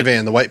stuff. The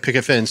minivan, the white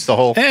picket fence, the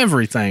whole.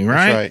 Everything,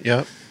 right? That's right.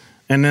 Yep.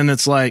 And then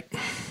it's like,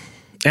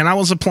 and I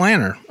was a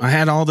planner. I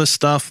had all this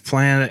stuff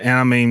planned.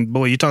 And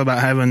boy, you talk about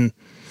having,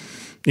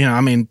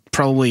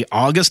 probably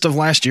August of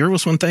last year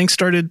was when things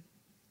started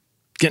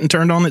getting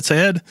turned on its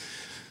head.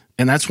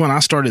 And that's when I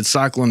started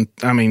cycling.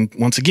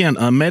 Once again,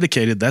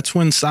 unmedicated. That's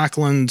when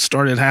cycling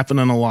started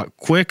happening a lot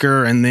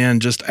quicker. And then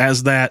just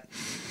as that.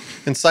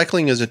 And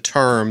cycling is a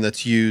term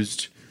that's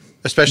used,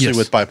 especially Yes.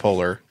 with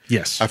bipolar.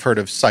 Yes. I've heard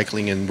of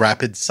cycling and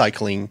rapid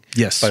cycling.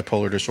 Yes.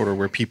 Bipolar disorder,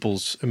 where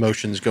people's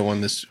emotions go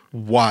on this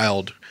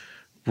wild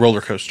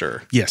roller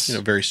coaster. Yes.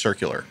 Very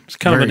circular. It's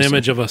kind of Very an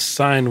image of a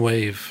sine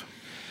wave.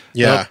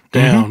 Yeah. Up,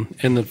 down,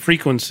 and the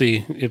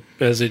frequency,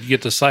 as it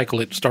get to cycle,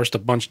 it starts to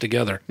bunch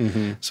together.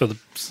 So it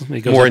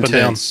goes More up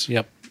intense. and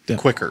down. Yep.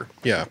 Quicker.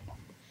 Yeah.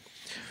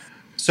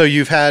 So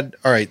you've had,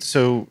 all right.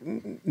 So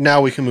now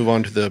we can move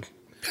on to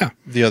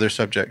the other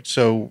subject.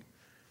 So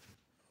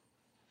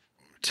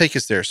take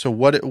us there. So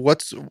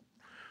what's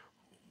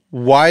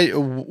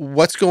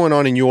going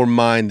on in your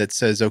mind that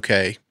says,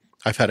 okay,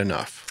 I've had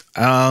enough?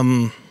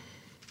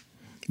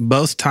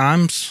 Both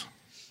times,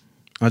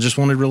 I just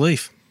wanted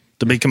relief.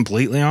 To be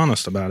completely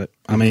honest about it,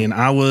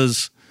 I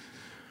was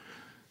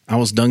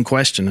done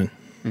questioning.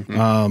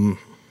 And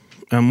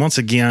once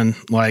again,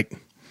 like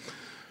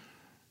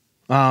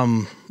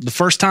the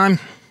first time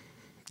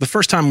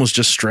was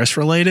just stress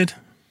related.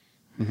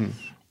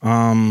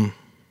 There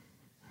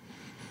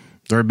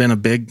had been a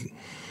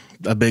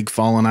big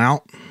falling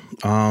out.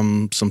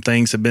 Some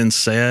things have been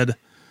said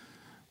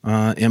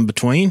in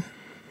between,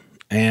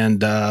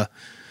 and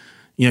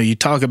you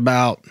talk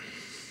about.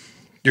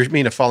 You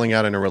mean a falling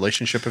out in a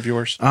relationship of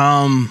yours?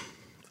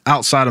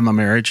 Outside of my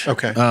marriage.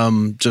 Okay.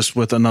 Just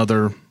with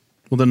another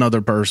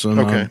person.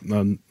 Okay.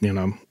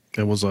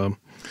 It was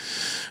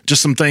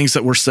just some things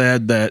that were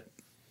said that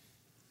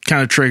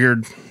kind of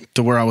triggered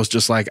to where I was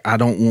just like, I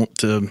don't want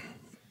to.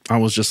 I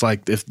was just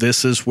like, if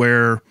this is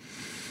where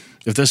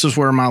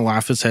my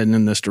life is heading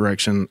in this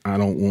direction, I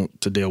don't want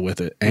to deal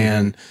with it.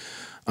 And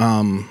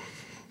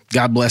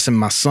God bless him,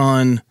 my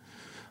son,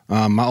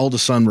 my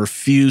oldest son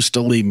refused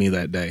to leave me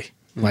that day.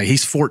 Like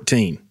he's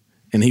 14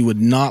 and he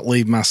would not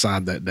leave my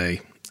side that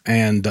day.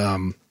 And,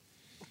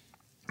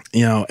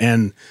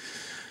 and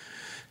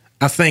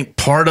I think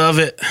part of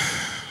it,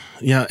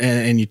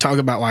 and you talk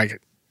about like,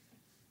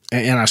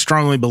 and I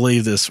strongly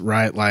believe this,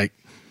 right? Like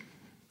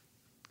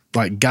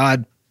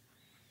God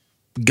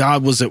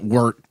was at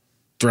work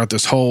throughout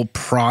this whole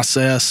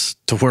process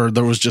to where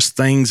there was just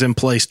things in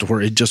place to where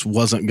it just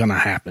wasn't going to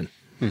happen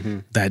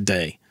that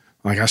day.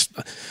 Like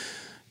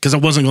because I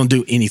wasn't going to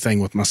do anything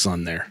with my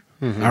son there.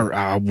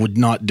 I would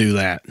not do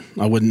that.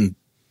 I wouldn't,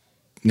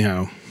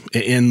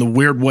 in the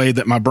weird way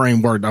that my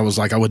brain worked, I was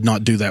like, I would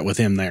not do that with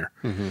him there.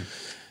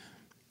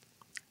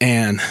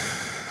 And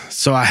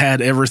so I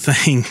had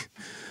everything,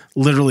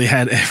 literally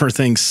had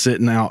everything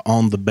sitting out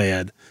on the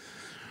bed.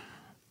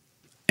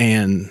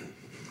 And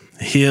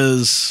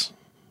his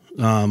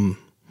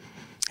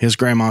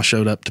grandma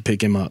showed up to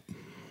pick him up.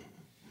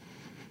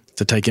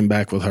 to take him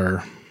back with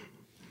her.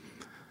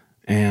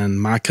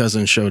 And my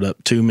cousin showed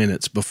up 2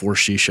 minutes before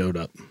she showed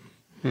up.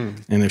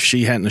 And if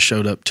she hadn't have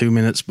showed up 2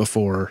 minutes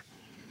before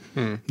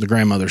the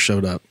grandmother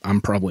showed up,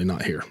 I'm probably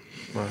not here.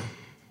 Wow.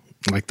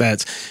 Like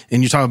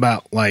and you talk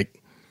about like,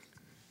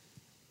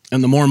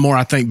 and the more and more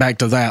I think back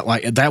to that,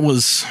 like that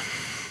was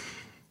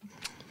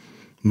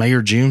May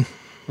or June.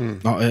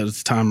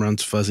 The time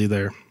runs fuzzy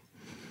there.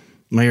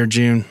 May or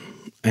June.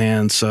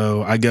 And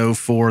so I go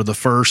for the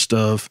first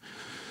of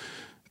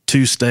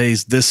 2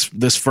 stays.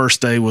 This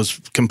first day was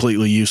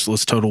completely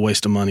useless, total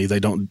waste of money. They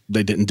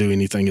didn't do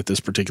anything at this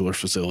particular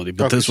facility.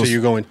 But this was,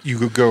 so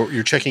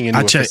you're checking into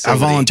a facility. I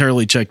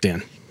voluntarily checked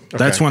in.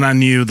 That's when I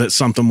knew that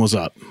something was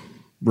up.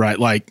 Right.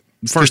 Like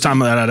first time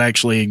that I'd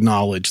actually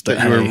acknowledged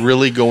that you were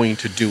really going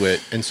to do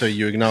it. And so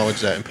you acknowledge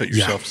that and put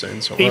yourself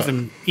in. So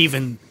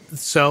even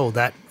so,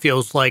 that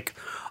feels like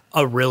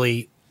a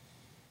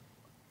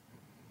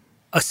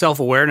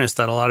self-awareness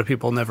that a lot of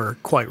people never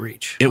quite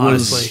reach.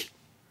 Honestly.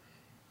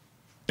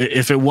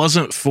 If it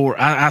wasn't for,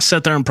 I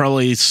sat there and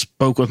probably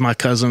spoke with my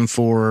cousin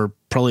for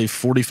probably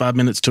 45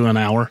 minutes to an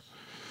hour.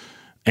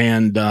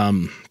 And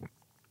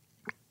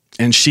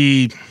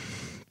she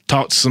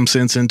talked some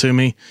sense into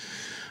me.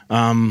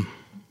 And,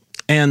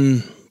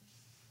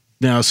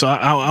 so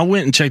I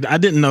went and checked. I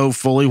didn't know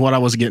fully what I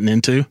was getting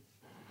into.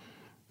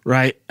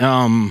 Right.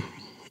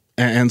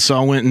 And so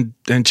I went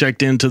and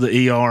checked into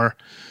the ER,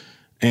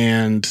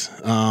 and,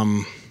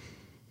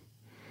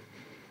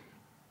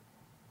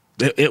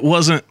 it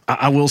wasn't,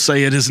 I will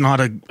say it is not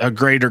a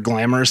great or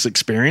glamorous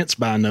experience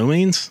by no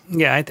means.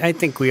 Yeah, I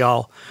think we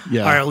all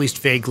are at least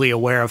vaguely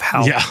aware of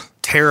how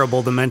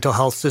terrible the mental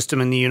health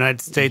system in the United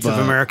States of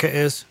America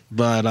is.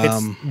 But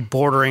it's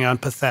bordering on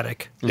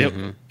pathetic.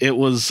 It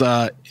was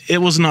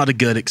not a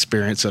good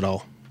experience at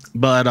all.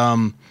 But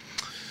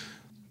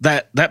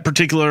that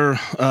particular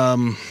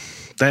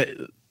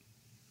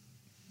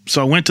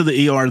so I went to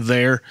the ER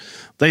there.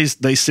 They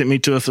sent me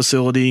to a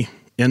facility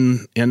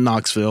in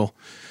Knoxville.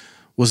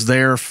 Was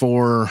there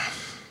for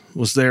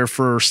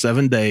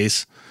 7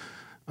 days.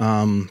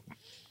 Not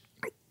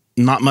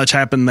much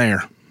happened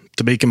there,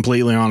 to be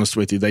completely honest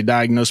with you. They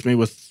diagnosed me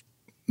with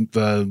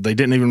they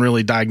didn't even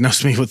really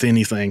diagnose me with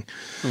anything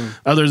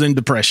other than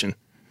depression.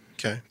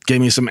 Okay. Gave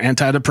me some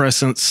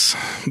antidepressants,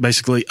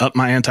 basically upped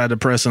my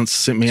antidepressants,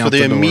 sent me out the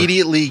door. So they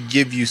immediately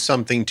give you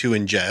something to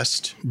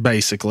ingest.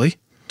 Basically.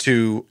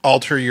 To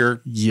alter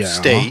your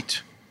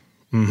state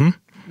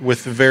with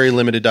very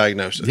limited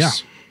diagnosis. Yeah.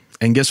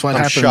 And guess what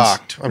happens?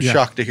 I'm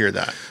shocked to hear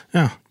that.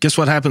 Yeah. Guess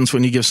what happens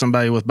when you give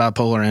somebody with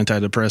bipolar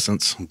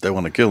antidepressants? They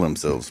want to kill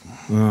themselves.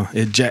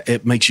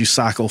 It makes you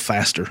cycle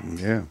faster.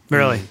 Yeah.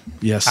 Really?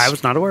 Yes. I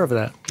was not aware of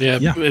that.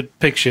 Yeah. It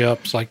picks you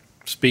up. It's like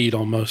speed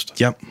almost.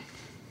 Yep.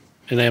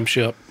 It amps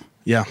you up.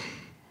 Yeah.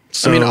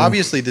 So, I mean,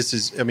 obviously this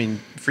is,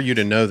 for you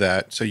to know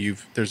that, so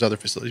there's other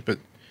facilities, but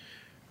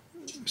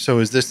so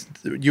is this,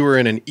 you were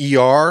in an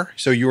ER,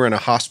 so you were in a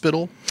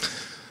hospital?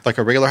 Like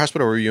a regular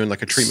hospital, or were you in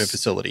like a treatment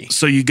facility?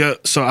 So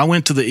I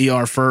went to the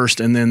ER first,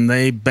 and then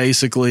they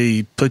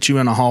basically put you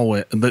in a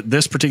hallway.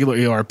 This particular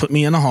ER put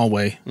me in a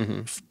hallway,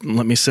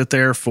 let me sit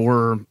there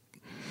for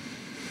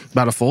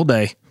about a full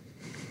day,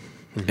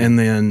 and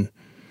then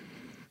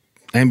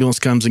ambulance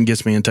comes and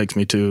gets me and takes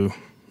me to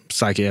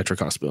psychiatric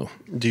hospital.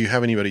 Do you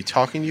have anybody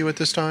talking to you at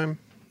this time?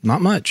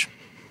 Not much.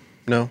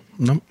 No?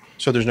 Nope.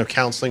 So there's no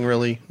counseling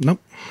really?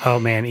 Nope. Oh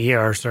man,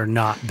 ERs are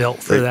not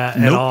built for that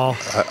at all.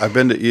 I've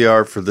been to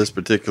ER for this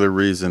particular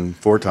reason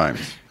 4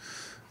 times,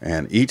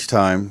 and each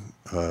time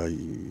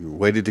you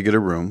waited to get a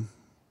room.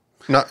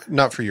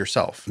 Not for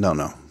yourself.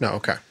 No.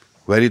 Okay.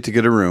 Waited to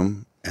get a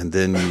room, and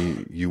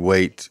then you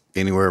wait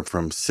anywhere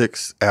from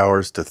 6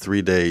 hours to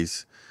 3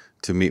 days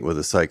to meet with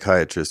a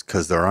psychiatrist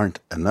because there aren't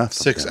enough.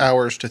 6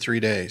 hours to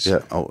 3 days. Yeah.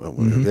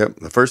 Yep.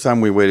 The first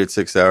time we waited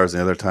 6 hours, and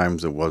the other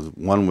times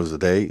one was a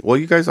day.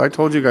 Well, I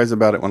told you guys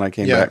about it when I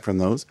came back from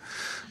those.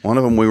 One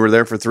of them, we were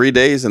there for 3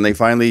 days, and they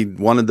finally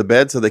wanted the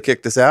bed, so they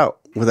kicked us out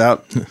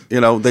without,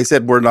 they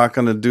said, we're not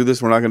going to do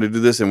this,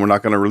 and we're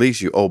not going to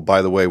release you. Oh,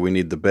 by the way, we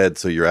need the bed,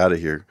 so you're out of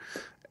here.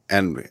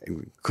 And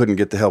we couldn't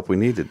get the help we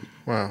needed.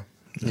 Wow.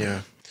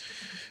 Yeah.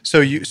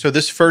 So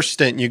this first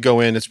stint you go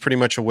in, it's pretty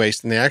much a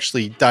waste, and they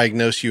actually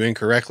diagnose you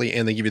incorrectly,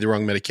 and they give you the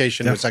wrong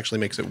medication, which actually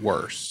makes it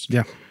worse.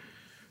 Yeah.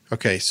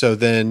 Okay, so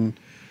then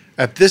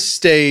at this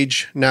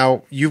stage,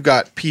 now you've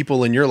got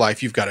people in your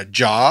life. You've got a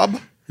job.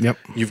 Yep.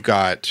 You've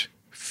got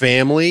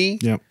family.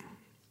 Yep.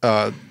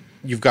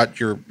 You've got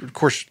your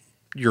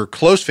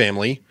close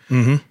family.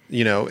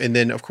 Mm-hmm. And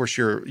then of course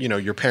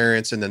your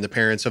parents, and then the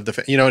parents of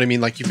the, you know what I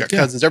mean? Like you've got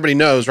cousins. Everybody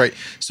knows, right?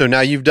 So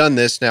now you've done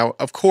this. Now,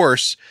 of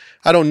course,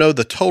 I don't know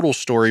the total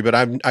story, but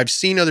I've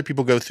seen other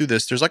people go through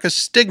this. There's like a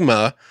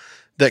stigma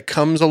that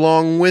comes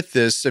along with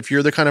this. If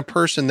you're the kind of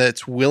person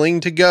that's willing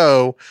to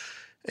go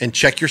and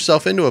check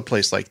yourself into a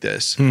place like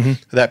this,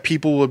 that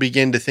people will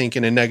begin to think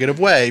in a negative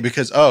way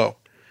because, well,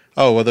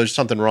 there's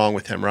something wrong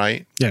with him,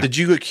 right? Yeah. Did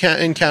you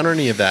encounter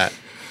any of that?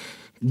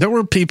 There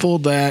were people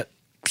that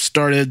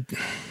started,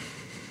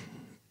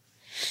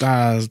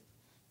 how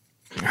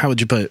would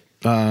you put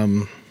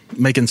it?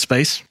 Making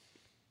space.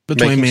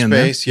 between Making me and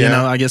space, them. yeah. You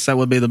know, I guess that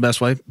would be the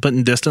best way.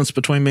 Putting distance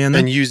between me and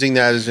them. And using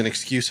that as an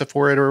excuse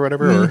for it or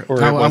whatever?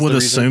 Or I was would the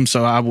reason? assume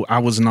so. I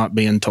was not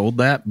being told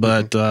that.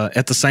 But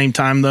at the same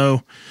time,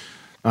 though,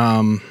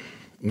 and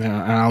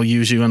I'll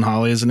use you and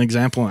Holly as an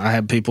example. I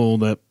had people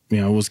that,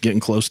 was getting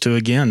close to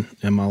again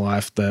in my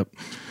life that,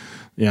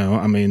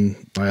 I mean,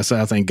 like I said,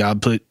 I think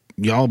God put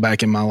y'all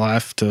back in my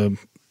life to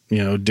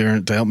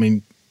help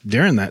me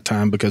during that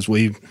time, because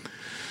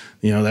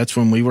that's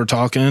when we were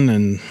talking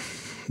and,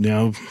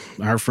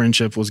 our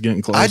friendship was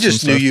getting close. I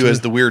just knew you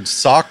as the weird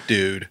sock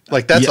dude.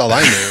 Like, that's all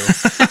I knew.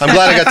 I'm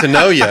glad I got to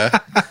know you.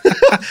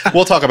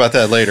 We'll talk about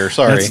that later.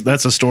 Sorry.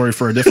 That's a story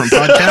for a different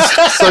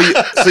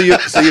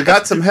podcast. So you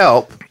got some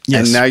help,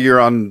 Yes. and now you're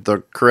on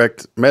the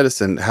correct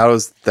medicine. How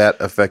has that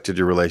affected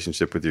your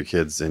relationship with your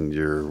kids and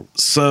your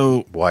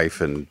wife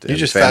and You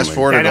just family? fast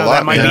forwarded I know, a lot.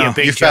 that might man. be a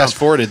big You jump. fast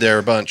forwarded there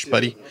a bunch,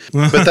 buddy.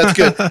 But that's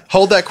good.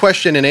 Hold that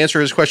question and answer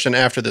his question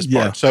after this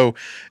part. Yeah. So,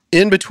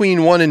 in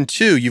between 1 and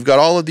 2, you've got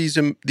all of these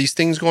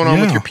things going on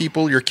with Yeah. your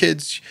people, your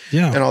kids,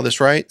 Yeah. and all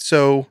this, right?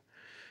 So,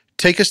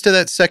 take us to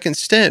that second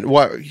stint.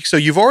 So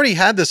you've already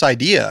had this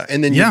idea,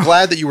 and then you're Yeah.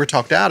 glad that you were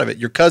talked out of it.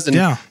 Your cousin,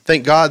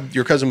 thank God,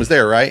 your cousin was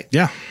there, right?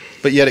 Yeah.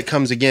 But yet it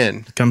comes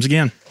again. Comes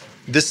again.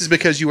 This is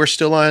because you are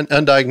still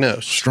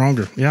undiagnosed.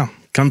 Stronger. Yeah.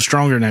 Come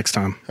stronger next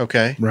time.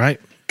 Okay. Right?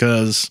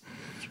 Because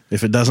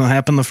if it doesn't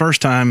happen the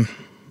first time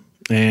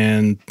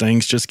and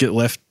things just get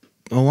left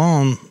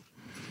alone,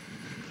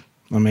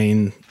 I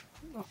mean,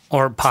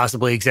 Or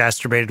possibly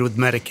exacerbated with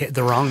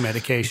the wrong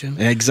medication.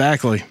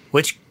 exactly.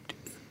 Which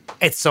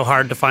it's so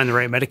hard to find the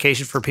right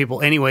medication for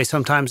people anyway,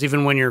 sometimes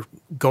even when you're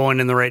going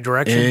in the right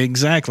direction.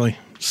 Exactly.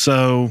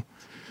 So,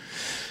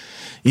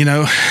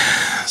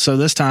 so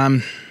this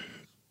time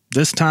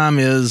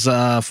is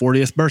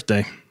 40th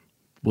birthday,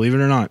 believe it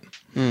or not.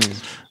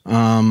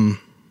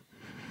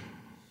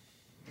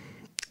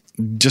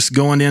 Just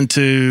going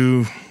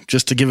into,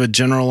 just to give a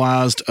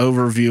generalized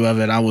overview of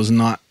it, I was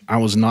not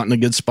in a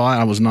good spot.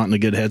 I was not in a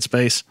good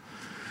headspace.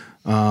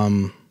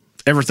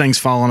 Everything's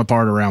falling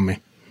apart around me.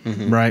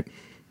 Right.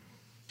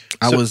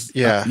 I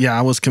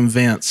was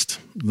convinced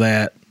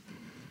that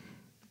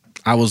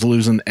I was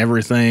losing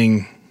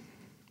everything.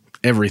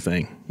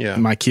 Yeah.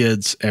 My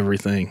kids,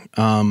 everything.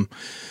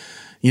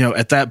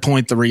 At that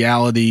point, the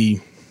reality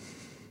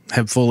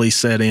had fully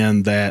set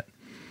in that,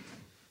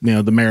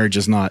 the marriage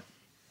is not,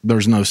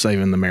 there's no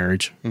saving the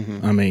marriage.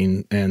 I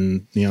mean,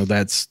 and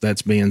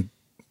that's being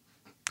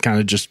kind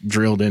of just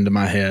drilled into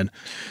my head.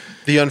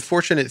 The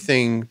unfortunate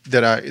thing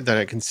that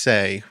I can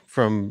say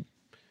from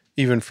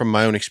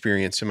my own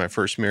experience in my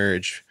first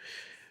marriage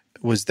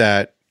was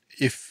that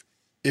if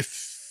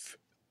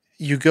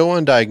you go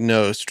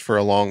undiagnosed for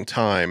a long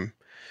time,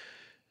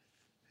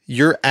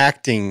 you're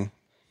acting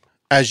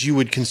as you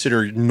would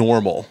consider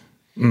normal,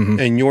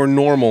 and your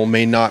normal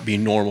may not be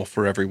normal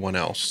for everyone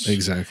else.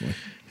 Exactly.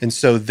 And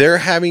so they're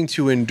having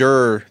to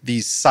endure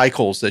these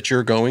cycles that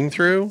you're going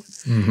through,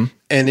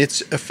 and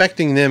it's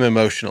affecting them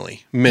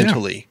emotionally,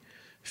 mentally,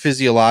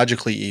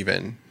 physiologically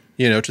even,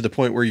 to the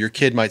point where your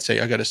kid might say,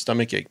 I got a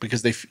stomach ache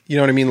because you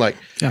know what I mean? Like,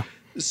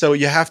 so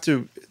you have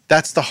to,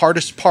 that's the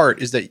hardest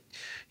part, is that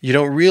you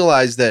don't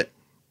realize that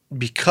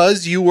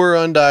because you were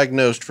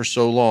undiagnosed for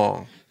so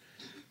long,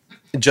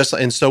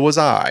 and so was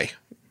I,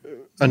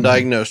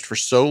 undiagnosed for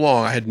so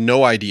long, I had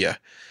no idea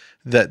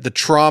that the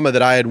trauma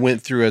that I had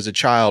went through as a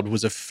child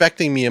was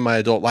affecting me in my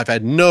adult life. I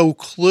had no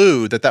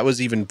clue that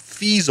was even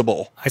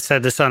feasible. I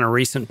said this on a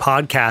recent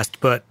podcast,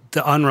 but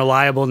the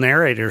unreliable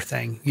narrator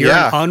thing. You're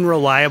an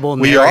unreliable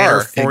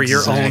narrator for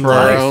your own for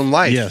life. our own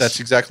life. Yes. That's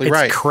exactly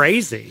right. It's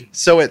crazy.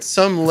 So at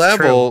some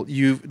level,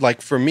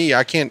 for me,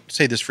 I can't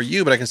say this for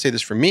you, but I can say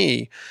this for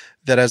me,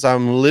 that as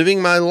I'm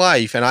living my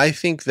life, and I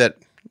think that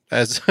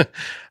as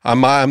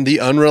I'm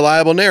the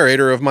unreliable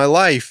narrator of my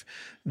life,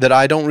 that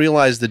I don't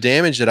realize the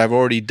damage that I've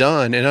already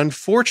done. And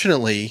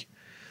unfortunately,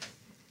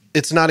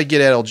 it's not a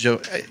get out of jail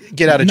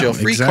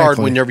free card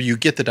whenever you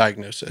get the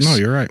diagnosis. No,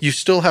 you're right. You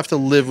still have to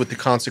live with the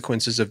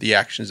consequences of the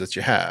actions that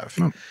you have.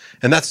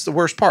 And that's the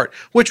worst part,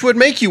 which would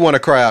make you want to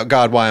cry out,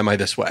 God, why am I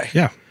this way?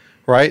 Yeah.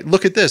 Right?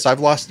 Look at this. I've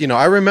lost,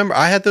 I remember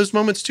I had those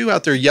moments too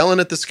out there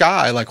yelling at the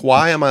sky, like,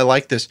 why am I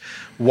like this?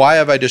 Why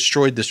have I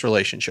destroyed this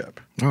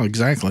relationship? Oh,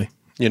 exactly.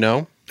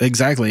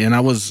 Exactly. And I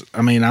was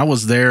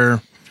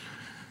there.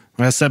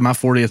 Like I said, my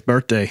 40th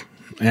birthday.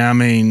 And I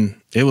mean,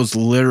 it was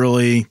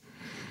literally,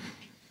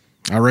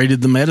 I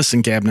raided the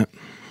medicine cabinet,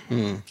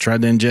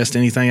 tried to ingest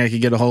anything I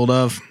could get a hold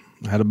of.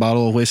 I had a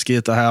bottle of whiskey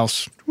at the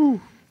house,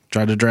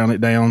 tried to drown it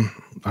down.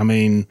 I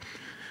mean,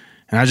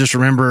 and I just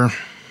remember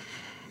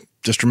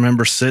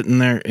sitting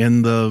there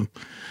in the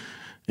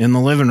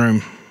living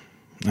room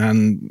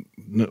and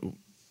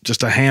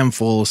just a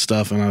handful of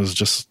stuff. And I was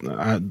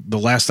the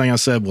last thing I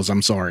said was,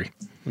 I'm sorry.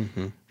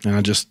 And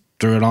I just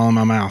threw it all in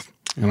my mouth.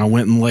 And I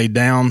went and laid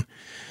down,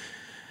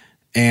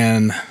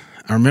 and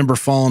I remember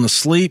falling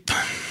asleep,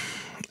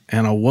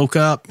 and I woke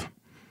up,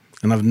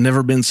 and I've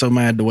never been so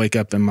mad to wake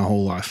up in my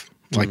whole life.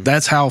 Like,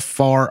 that's how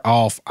far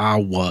off I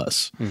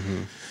was.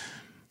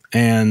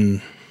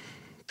 And,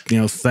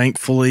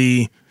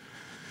 thankfully,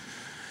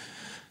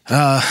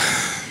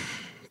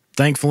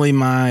 Thankfully,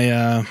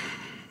 my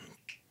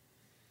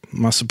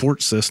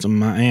support system,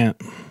 my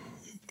aunt,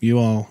 you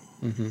all,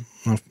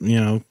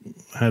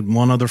 had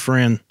one other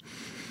friend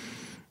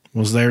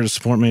was there to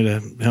support me,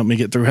 to help me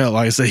get through hell.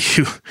 Like I say,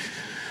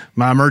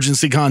 my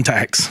emergency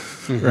contacts,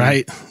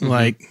 right?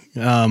 Like,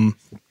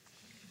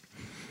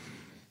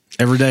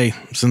 every day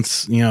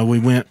since, we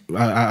went,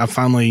 I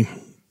finally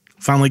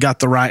got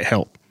the right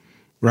help,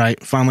 right?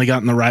 Finally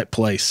got in the right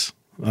place.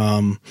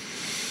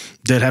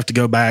 Did have to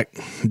go back,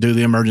 do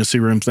the emergency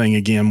room thing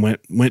again,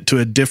 went to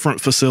a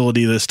different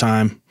facility this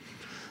time,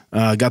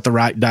 got the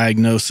right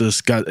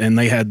diagnosis, and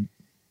they had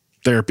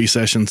therapy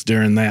sessions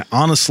during that.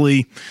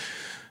 Honestly,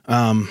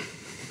 I'll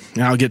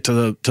get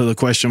to the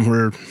question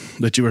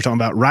that you were talking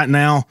about right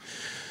now.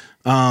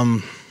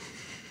 I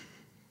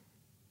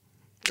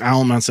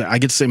don't mind saying I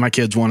get to see my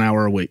kids 1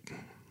 hour a week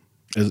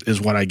is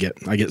what I get.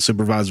 I get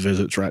supervised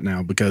visits right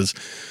now because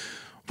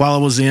while I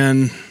was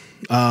in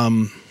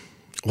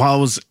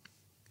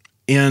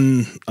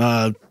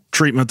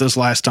treatment this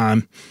last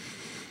time,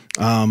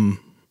 some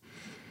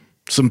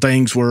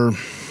things were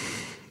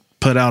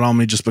put out on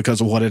me just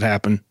because of what had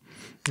happened,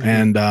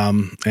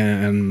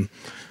 and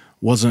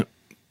wasn't.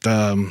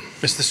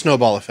 It's the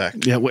snowball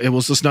effect. Yeah, it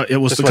was the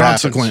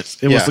consequence.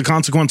 Happens. It was the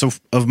consequence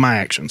of my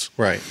actions.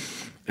 Right.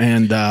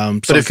 And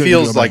but it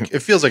feels like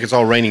it's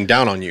all raining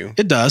down on you.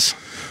 It does,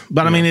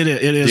 but I mean, it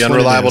is the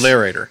unreliable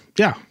narrator.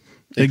 Yeah,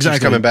 it exactly.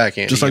 Keeps coming back,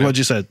 Andy, just like what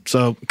you said.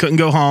 So couldn't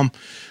go home.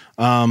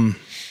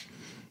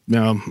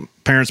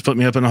 Parents put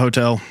me up in a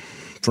hotel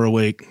for a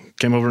week.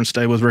 Came over and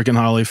stayed with Rick and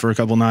Holly for a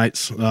couple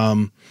nights.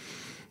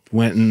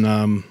 Went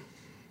and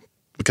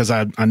because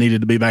I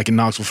needed to be back in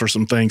Knoxville for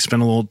some things.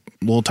 Spent a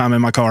little time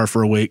in my car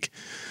for a week.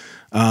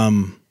 I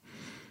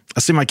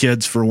see my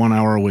kids for 1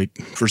 hour a week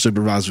for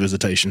supervised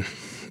visitation,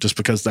 just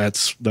because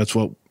that's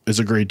what is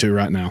agreed to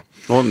right now.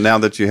 Well, now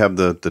that you have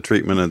the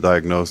treatment and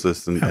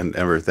diagnosis and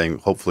everything,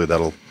 hopefully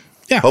that'll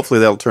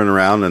turn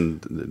around,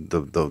 and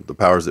the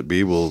powers that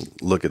be will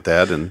look at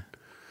that and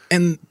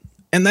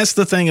that's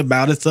the thing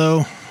about it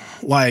though,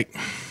 like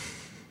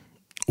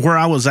where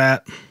I was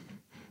at,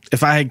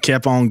 if I had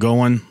kept on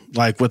going,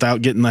 like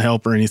without getting the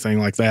help or anything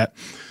like that,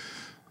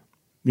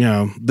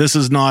 this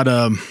is not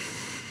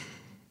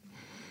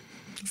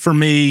for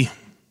me,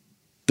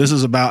 this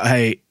is about,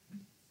 hey,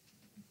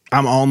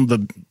 I'm on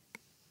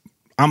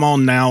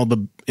now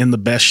in the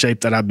best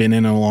shape that I've been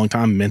in a long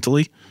time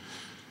mentally.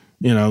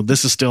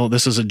 This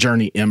is a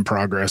journey in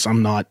progress.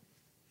 I'm not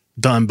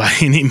done by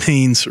any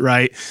means,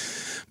 right?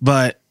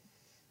 But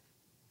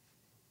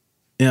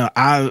if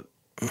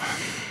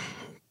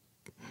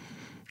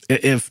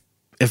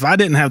I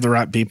didn't have the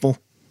right people,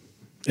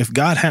 if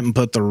God hadn't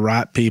put the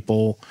right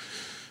people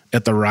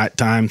at the right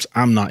times,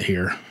 I'm not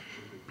here.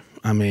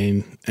 I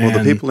mean,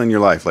 the people in your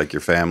life, like your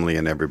family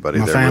and everybody,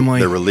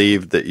 they're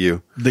relieved that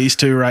these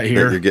two right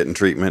here, that you're getting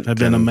treatment, have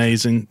been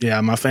amazing.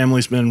 Yeah, my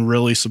family's been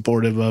really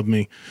supportive of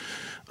me.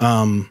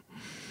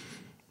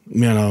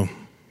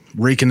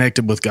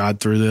 Reconnected with God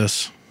through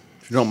this.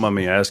 If you don't mind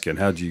me asking,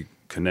 how'd you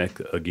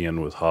connect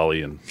again with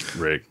Holly and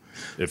Rick?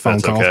 If Phone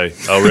that's call. Okay.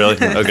 Oh, really?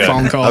 Okay.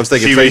 Phone call. I was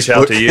thinking she Facebook. reached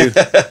out to you,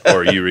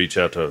 or you reach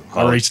out to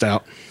Holly? I reached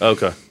out.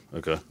 Okay.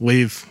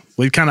 We've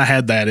kind of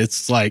had that.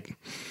 It's like,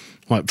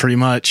 pretty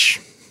much.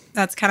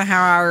 That's kind of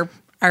how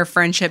our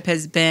friendship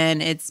has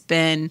been. It's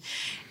been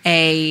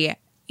we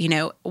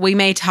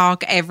may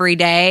talk every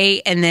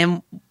day and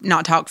then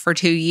not talk for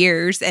 2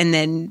 years, and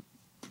then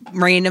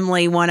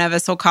randomly one of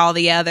us will call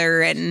the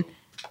other, and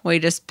we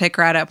just pick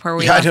right up where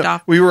we left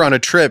off. We were on a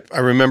trip. I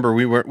remember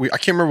I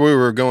can't remember where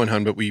we were going,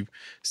 hon, but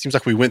seems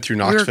like we went through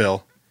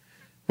Knoxville.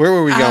 Where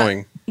were we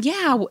going?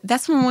 Yeah,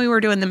 that's when we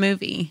were doing the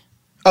movie.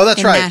 Oh,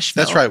 that's right.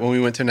 Nashville. That's right. When we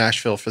went to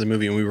Nashville for the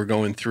movie, and we were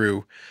going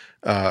through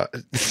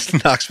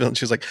Knoxville, and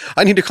she was like,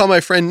 I need to call my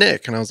friend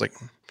Nick. And I was like,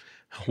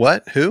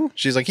 what? Who?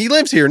 She's like, he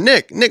lives here.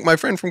 Nick, my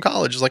friend from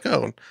college. Is like,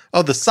 oh,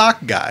 the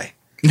sock guy.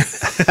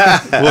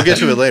 We'll get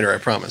to it later, I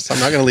promise. I'm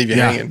not going to leave you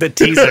hanging. The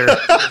teaser.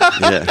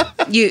 Yeah.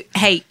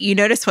 You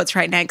notice what's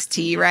right next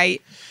to you,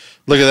 right?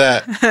 Look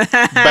at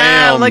that.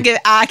 Bam. Look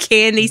at Eye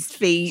Candy's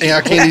feet.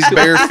 Eye Candy's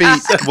bare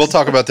feet. We'll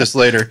talk about this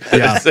later.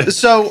 Yeah.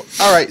 So,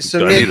 all right. So,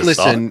 Do I Nick, need a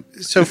listen.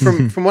 So,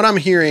 from what I'm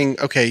hearing,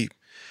 okay,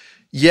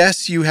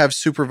 yes, you have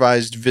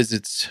supervised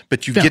visits,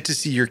 but you get to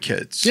see your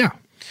kids. Yeah.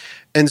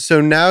 And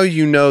so now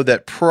you know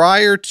that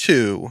prior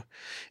to,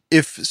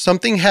 if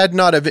something had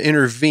not have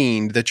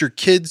intervened, that your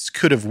kids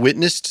could have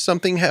witnessed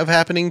something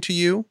happening to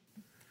you.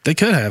 They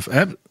could have.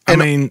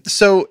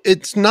 So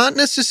it's not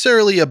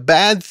necessarily a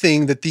bad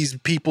thing that these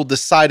people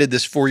decided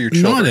this for your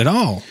children. Not at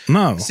all.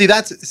 No. See,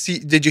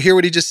 did you hear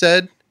what he just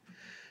said?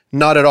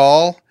 Not at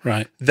all.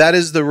 Right. That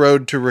is the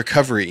road to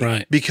recovery.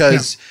 Right.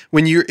 Because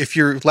if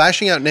you're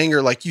lashing out in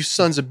anger, like, you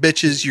sons of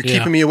bitches, you're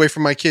keeping me away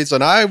from my kids,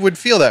 and I would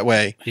feel that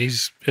way.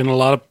 And a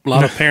lot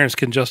of parents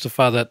can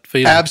justify that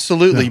feeling.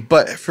 Absolutely. Yeah.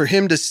 But for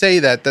him to say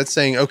that, that's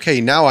saying,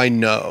 okay, now I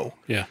know.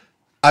 Yeah.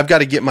 I've got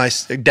to get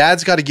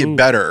dad's got to get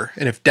better.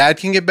 And if dad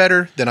can get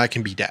better, then I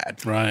can be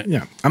dad. Right.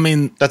 Yeah. I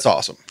mean, that's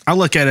awesome. I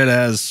look at it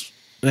as,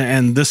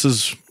 and this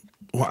is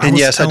Well, And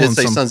yes, I did telling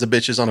say some- sons of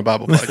bitches on a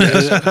Bible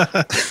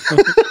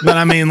podcast. But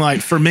I mean,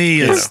 like for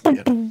me, it's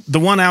the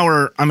 1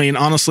 hour. I mean,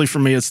 honestly, for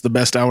me, it's the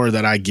best hour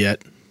that I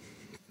get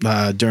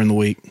during the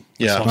week.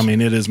 Yeah. I mean,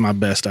 it is my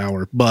best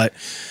hour. But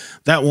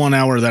that 1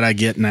 hour that I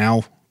get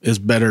now is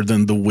better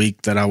than the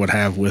week that I would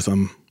have with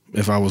them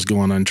if I was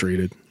going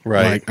untreated.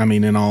 Right. Like, I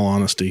mean, in all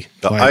honesty,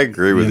 I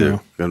agree with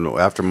you. And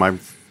after my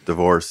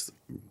divorce,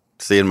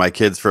 seeing my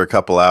kids for a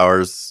couple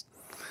hours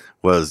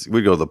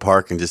we'd go to the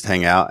park and just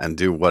hang out and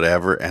do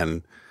whatever.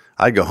 And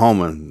I'd go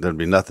home and there'd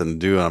be nothing to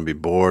do and I'd be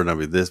bored and I'd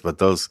be this, but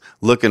those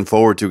looking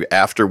forward to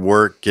after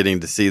work, getting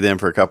to see them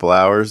for a couple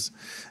hours.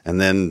 And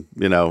then,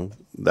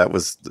 that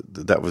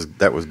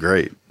was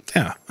great.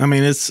 Yeah, I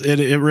mean,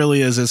 it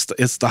really is.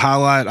 It's the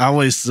highlight. I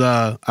always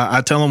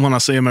I tell them when I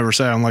see them every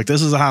Saturday, I'm like,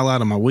 this is the highlight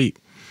of my week.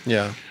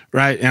 Yeah.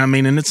 Right. And I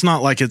mean, and it's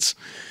not like it's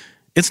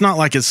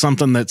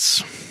something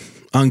that's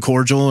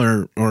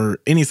uncordial or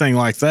anything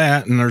like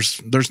that. And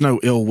there's no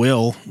ill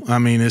will. I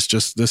mean, it's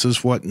just, this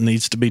is what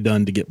needs to be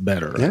done to get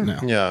better right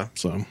now. Yeah.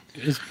 So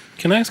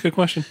Can I ask a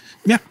question?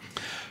 yeah.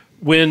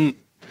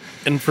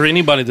 And for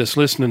anybody that's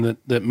listening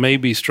that may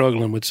be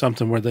struggling with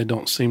something where they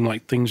don't seem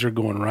like things are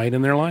going right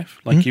in their life,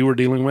 like you were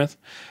dealing with,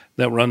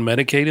 that were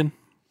unmedicated,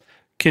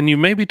 can you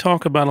maybe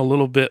talk about a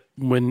little bit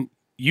when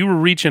you were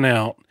reaching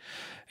out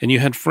and you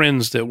had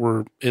friends that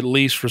were at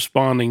least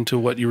responding to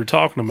what you were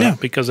talking about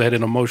because they had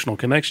an emotional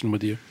connection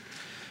with you.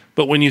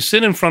 But when you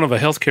sit in front of a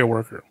healthcare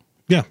worker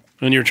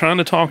and you're trying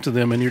to talk to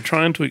them and you're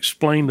trying to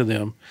explain to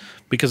them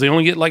because they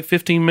only get like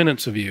 15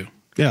 minutes of you.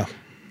 Yeah.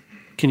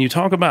 Can you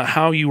talk about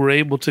how you were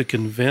able to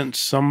convince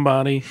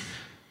somebody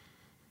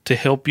to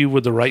help you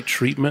with the right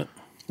treatment?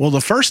 Well,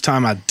 the first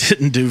time I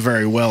didn't do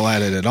very well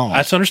at it at all.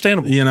 That's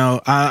understandable.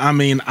 I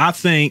mean, I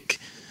think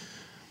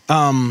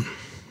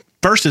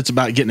first it's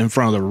about getting in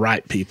front of the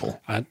right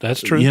people.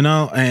 That's true.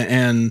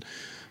 And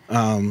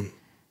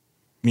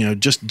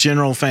just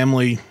general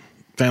family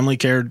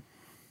care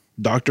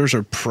doctors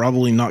are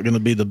probably not going to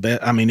be the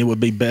best. I mean, it would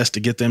be best to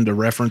get them to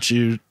refer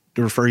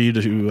you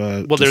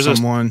to there's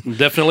someone.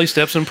 Definitely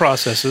steps and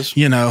processes.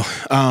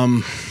 I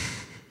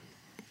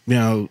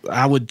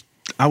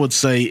would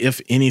say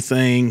if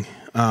anything,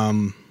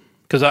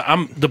 because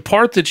I'm the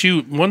part that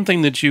one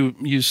thing that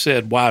you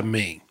said, why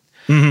me?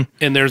 Mm-hmm.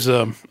 And there's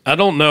I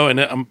don't know,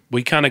 and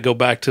we kind of go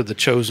back to the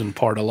chosen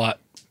part a lot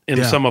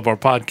in some of our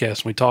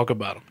podcasts. We talk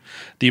about them.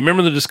 Do you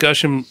remember the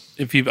discussion?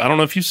 I don't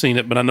know if you've seen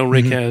it, but I know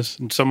Rick has,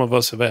 and some of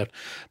us have had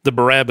the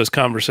Barabbas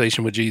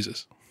conversation with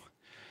Jesus.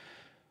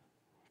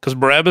 Because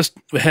Barabbas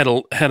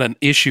had an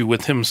issue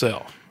with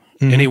himself,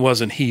 and he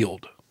wasn't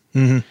healed.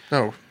 Mm-hmm.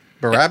 Oh,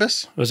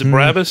 Barabbas? Was it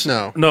Barabbas?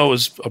 No, it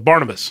was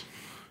Barnabas.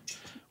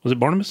 Was it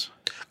Barnabas?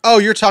 Oh,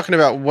 you're talking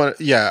about one.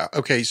 Yeah.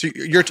 Okay. So are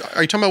you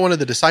talking about one of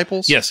the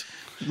disciples? Yes.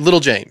 Little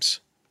James.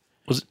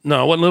 It wasn't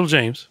Little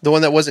James. The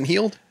one that wasn't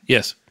healed?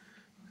 Yes.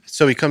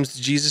 So he comes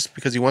to Jesus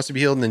because he wants to be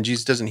healed, and then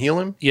Jesus doesn't heal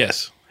him?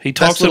 Yes. He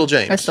talks That's Little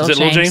James. That's Is it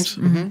Little James?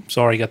 Mm-hmm.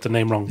 Sorry, I got the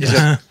name wrong.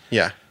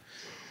 Yeah.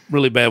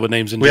 Really bad with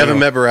names in We general.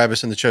 haven't met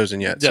Barabbas in the Chosen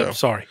yet. Yeah, So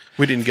sorry.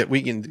 we didn't get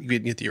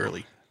the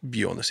early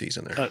view on the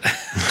season there.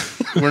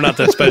 We're not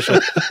that special.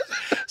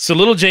 So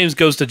Little James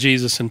goes to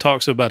Jesus and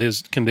talks about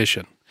his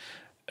condition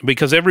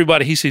because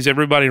he sees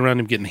everybody around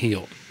him getting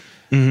healed.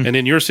 Mm-hmm. And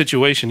in your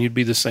situation, you'd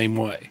be the same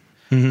way.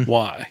 Mm-hmm.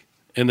 Why?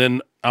 And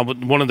then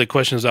one of the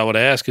questions I would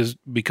ask is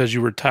because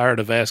you were tired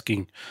of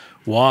asking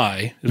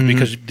why, is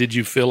because did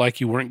you feel like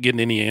you weren't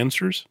getting any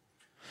answers?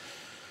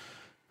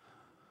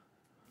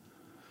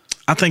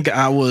 I think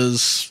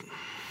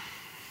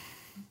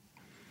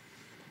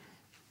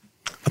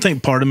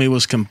part of me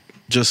was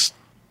just.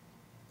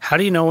 How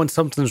do you know when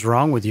something's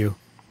wrong with you?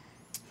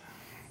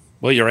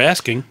 Well, you're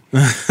asking.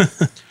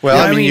 Well,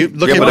 I mean, you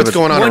look at what's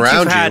going on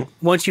around you.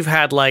 Once you've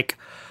had like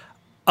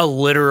a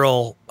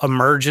literal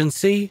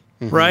emergency,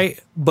 right?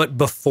 But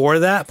before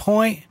that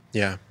point,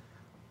 Yeah.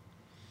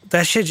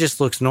 that shit just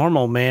looks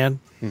normal,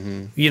 man.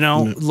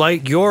 Mm-hmm.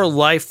 Like your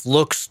life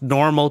looks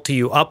normal to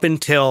you up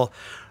until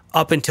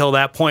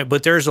that point,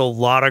 but there's a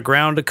lot of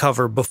ground to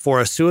cover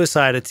before a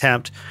suicide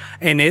attempt,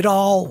 and it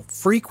all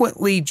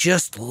frequently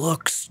just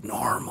looks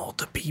normal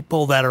to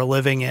people that are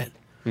living it.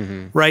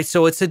 Mm-hmm. Right?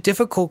 So it's a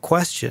difficult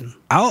question.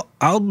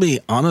 I'll be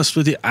honest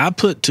with you. I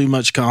put too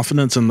much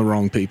confidence in the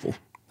wrong people.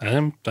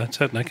 That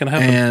can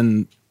happen.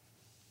 And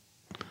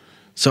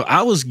so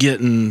I was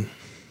getting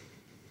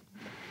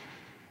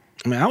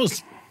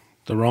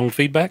the wrong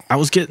feedback? I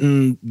was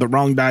getting the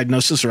wrong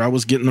diagnosis, or I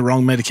was getting the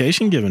wrong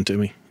medication given to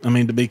me. I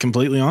mean, to be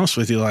completely honest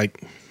with you,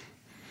 like,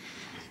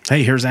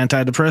 hey, here's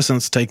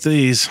antidepressants, take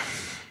these.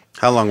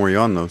 How long were you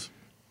on those?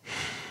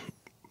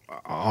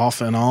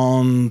 Off and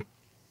on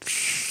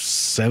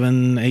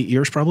 7-8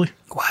 years probably.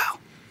 Wow.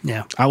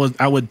 Yeah.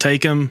 I would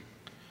take them,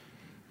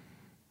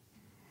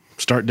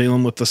 start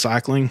dealing with the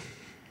cycling,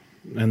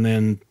 and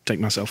then take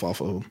myself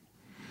off of them.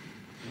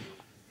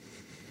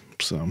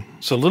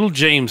 So Little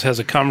James has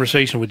a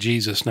conversation with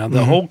Jesus. Now,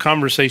 the whole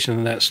conversation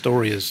in that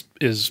story is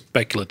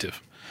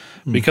speculative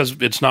because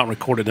it's not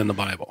recorded in the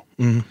Bible.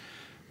 Mm-hmm.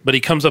 But he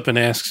comes up and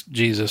asks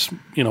Jesus,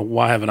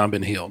 why haven't I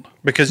been healed?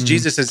 Because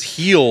Jesus has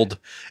healed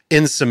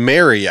in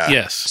Samaria,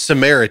 Yes.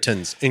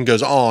 Samaritans, and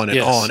goes on and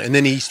Yes. on. And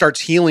then he starts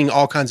healing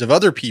all kinds of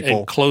other people.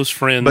 And close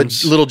friends.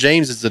 But little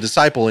James is the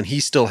disciple, and he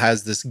still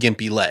has this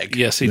gimpy leg.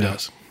 Yes, he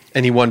does.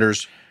 And he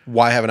wonders,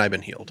 why haven't I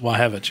been healed? Why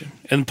haven't you?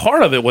 And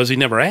part of it was he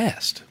never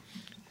asked.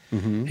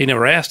 Mm-hmm. He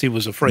never asked. He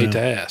was afraid to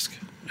ask.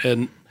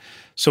 And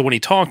so when he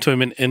talked to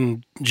him,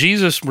 and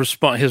Jesus'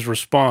 his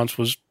response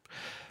was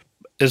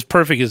as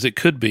perfect as it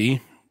could be,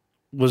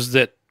 was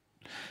that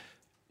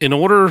in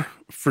order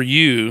for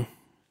you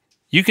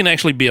can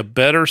actually be a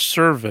better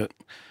servant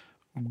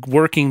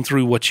working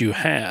through what you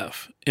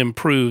have,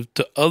 improved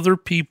to other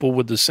people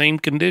with the same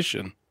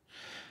condition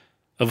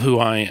of who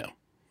I am.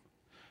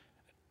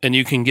 And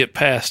you can get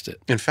past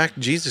it. In fact,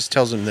 Jesus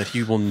tells him that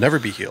he will never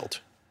be healed.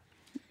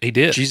 He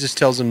did. Jesus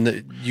tells him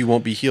that you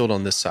won't be healed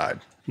on this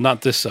side.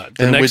 Not this side.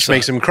 And which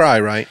makes him cry,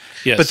 right?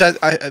 Yes.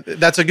 But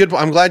that's a good.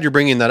 I'm glad you're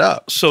bringing that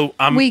up. So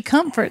we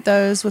comfort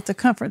those with the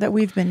comfort that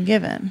we've been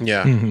given.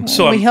 Yeah. Mm-hmm.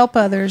 So we help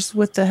others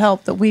with the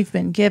help that we've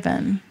been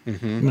given.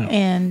 Mm-hmm.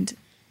 And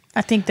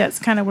I think that's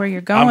kind of where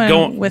you're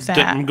going with that.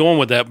 I'm going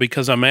with that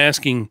because I'm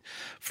asking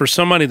for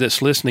somebody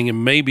that's listening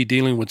and maybe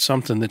dealing with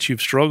something that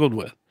you've struggled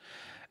with.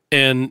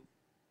 And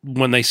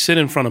when they sit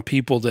in front of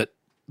people that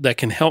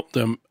can help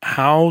them,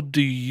 how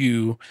do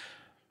you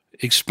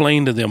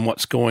explain to them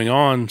what's going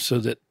on so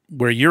that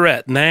where you're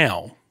at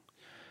now,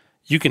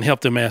 you can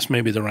help them ask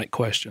maybe the right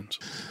questions?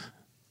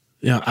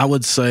 Yeah, I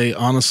would say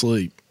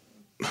honestly,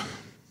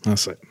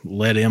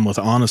 let in with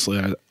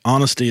honestly.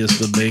 Honesty is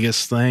the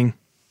biggest thing.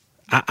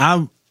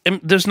 And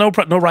there's no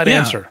right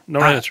answer. No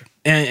right answer.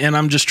 And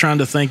I'm just trying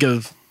to think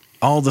of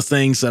all the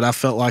things that I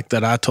felt like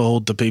that I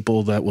told the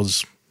people that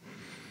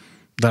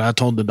I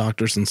told the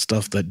doctors and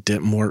stuff that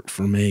didn't work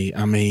for me.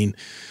 I mean,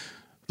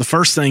 the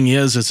first thing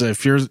is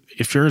if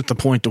you're at the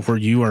point to where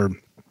you are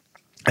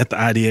at the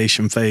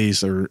ideation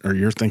phase or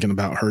you're thinking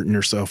about hurting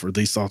yourself or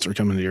these thoughts are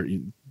coming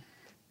to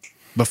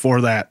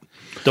before that,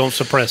 don't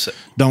suppress it.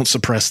 Don't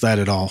suppress that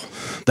at all.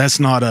 That's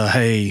not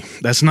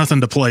that's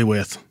nothing to play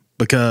with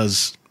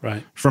because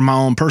from my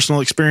own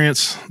personal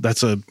experience,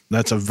 that's a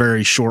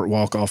very short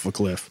walk off a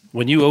cliff.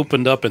 When you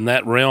opened up in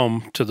that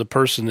realm to the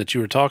person that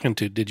you were talking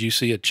to, did you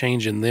see a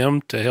change in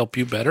them to help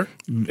you better?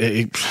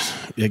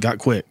 It got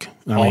quick.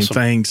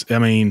 Awesome. I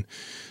mean,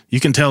 you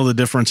can tell the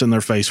difference in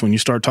their face. When you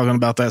start talking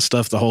about that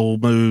stuff, the whole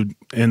mood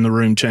in the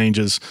room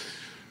changes.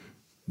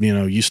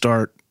 You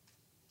start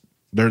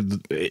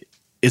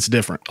it's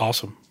different.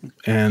 Awesome.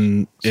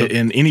 And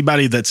and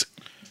anybody that's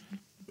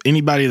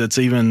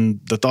even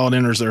the thought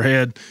enters their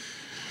head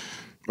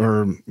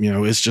or,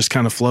 it's just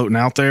kind of floating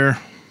out there,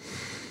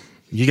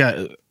 you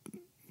got,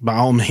 by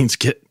all means,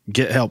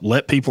 get help.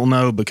 Let people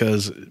know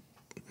because.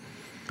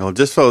 Well,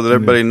 just so that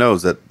everybody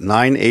knows that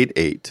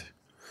 988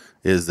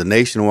 is the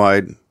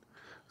nationwide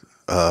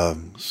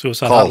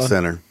suicide call hotline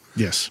center.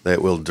 Yes.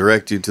 That will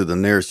direct you to the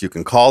nearest. You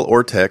can call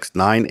or text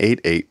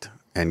 988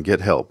 and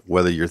get help.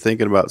 Whether you're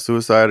thinking about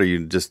suicide or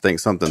you just think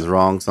something's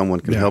wrong, someone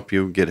can help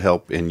you get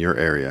help in your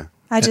area.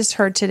 I just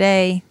heard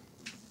today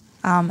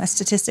a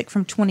statistic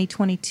from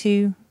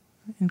 2022,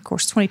 and of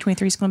course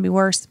 2023 is going to be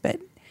worse, but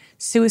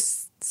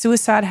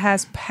suicide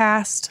has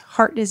passed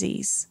heart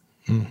disease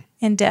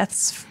in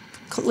deaths,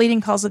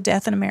 leading cause of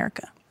death in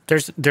America.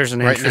 There's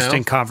an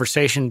interesting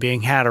conversation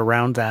being had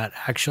around that,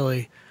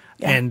 actually.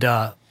 Yeah. And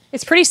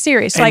it's pretty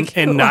serious. And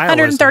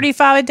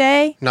 135 a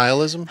day.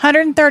 Nihilism?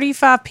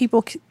 135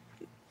 people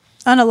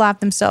unalive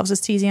themselves,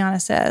 as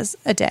Tiziana says,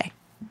 a day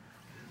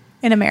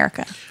in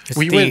America. It's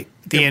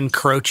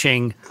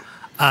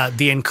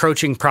the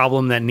encroaching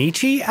problem that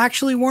Nietzsche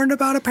actually warned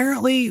about,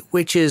 apparently,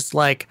 which is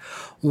like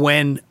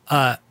when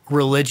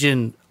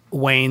religion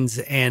wanes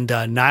and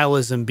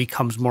nihilism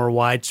becomes more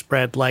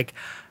widespread. Like,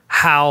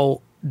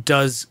 how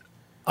does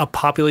a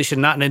population,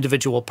 not an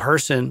individual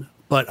person,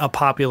 but a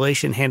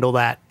population handle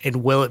that? And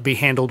will it be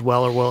handled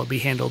well or will it be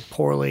handled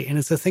poorly? And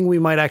it's a thing we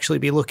might actually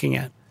be looking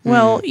at.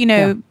 Well,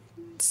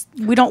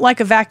 we don't like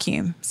a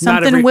vacuum.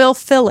 Something will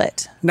fill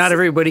it. Not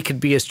everybody could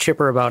be as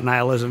chipper about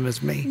nihilism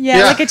as me.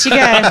 Yeah. Look at you go.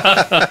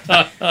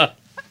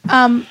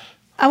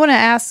 I want to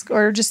ask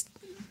or just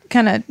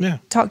kind of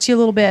talk to you a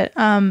little bit.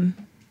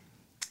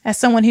 As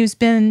someone who's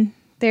been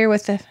there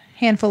with a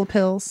handful of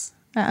pills,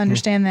 I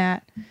understand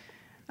that.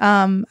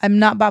 I'm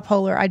not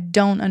bipolar. I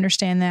don't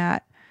understand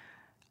that.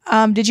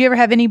 Did you ever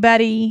have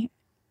anybody,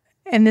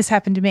 and this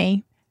happened to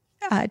me,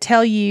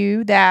 tell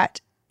you that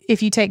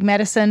if you take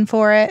medicine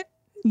for it,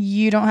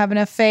 you don't have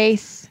enough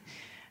faith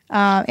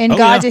in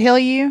God to heal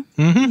you?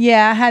 Mm-hmm.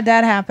 Yeah, I had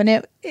that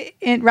happen.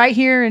 It right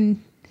here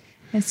in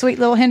sweet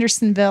little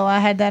Hendersonville, I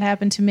had that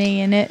happen to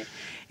me, and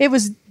it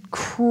was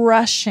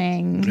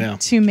crushing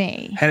to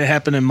me. Had it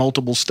happen in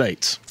multiple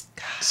states.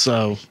 God.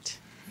 So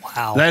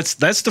wow,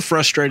 that's the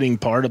frustrating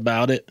part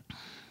about it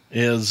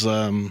is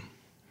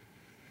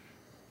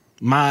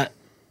my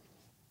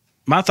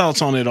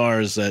thoughts on it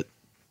is that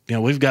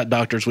we've got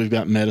doctors, we've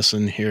got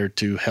medicine here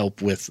to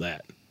help with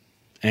that.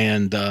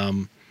 And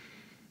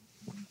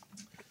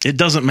it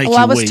doesn't make you weak.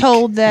 I was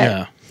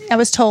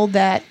told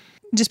that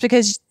just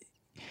because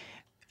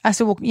I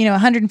said, well,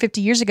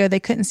 150 years ago, they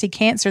couldn't see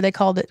cancer. They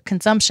called it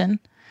consumption.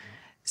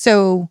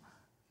 So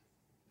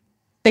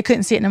they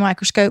couldn't see it in a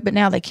microscope, but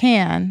now they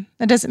can.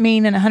 That doesn't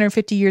mean in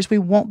 150 years we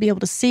won't be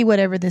able to see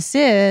whatever this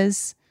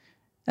is,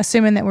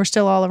 assuming that we're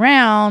still all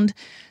around.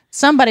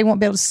 Somebody won't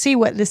be able to see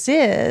what this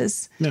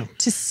is. No.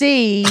 To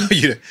see.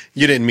 You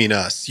didn't mean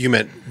us. You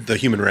meant the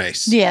human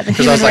race. Yeah, the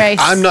human race.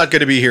 I'm not going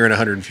to be here in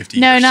 150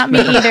 years. No, not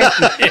me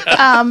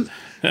either.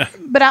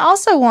 But I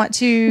also want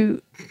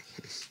to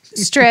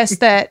stress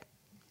that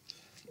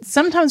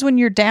sometimes when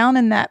you're down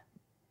in that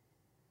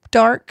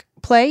dark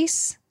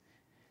place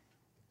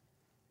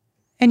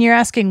and you're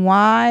asking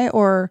why,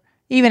 or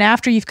even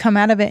after you've come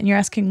out of it and you're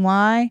asking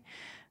why,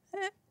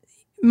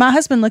 my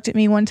husband looked at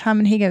me one time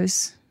and he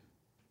goes,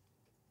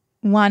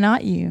 why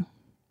not you?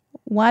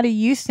 Why do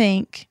you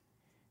think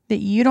that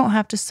you don't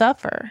have to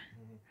suffer?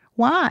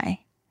 Why?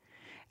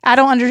 I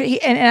don't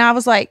understand. And I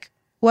was like,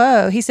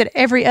 whoa. He said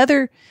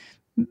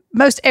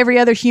most every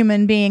other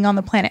human being on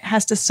the planet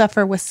has to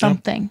suffer with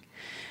something. Yep.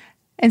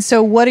 And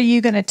so what are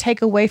you going to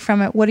take away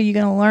from it? What are you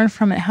going to learn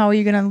from it? How are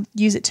you going to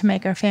use it to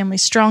make our family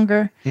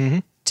stronger,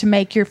 to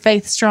make your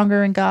faith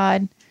stronger in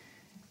God?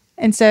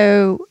 And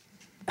so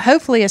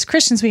hopefully as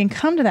Christians, we can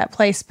come to that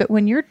place. But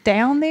when you're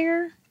down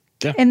there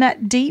in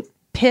that deep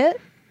pit,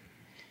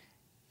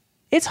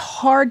 it's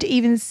hard to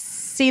even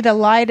see the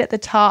light at the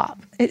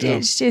top.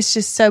 It's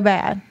just so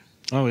bad.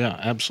 Oh, yeah,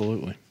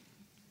 absolutely.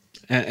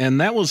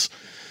 And that was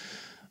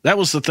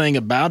the thing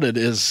about it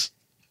is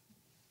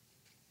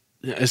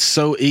it's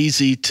so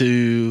easy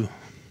to,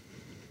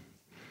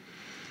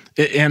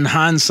 in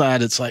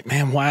hindsight, it's like,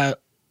 man, why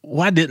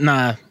wasn't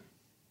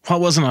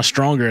I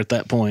stronger at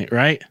that point,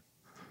 right?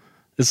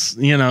 It's,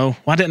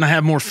 why didn't I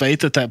have more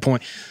faith at that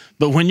point?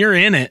 But when you're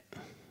in it,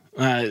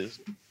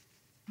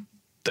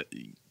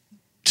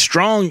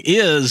 strong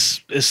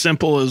is as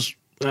simple as,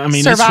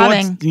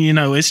 surviving.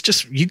 It's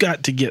just, you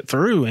got to get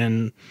through.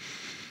 And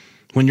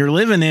when you're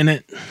living in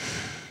it,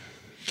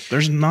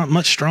 there's not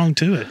much strong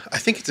to it. I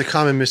think it's a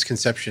common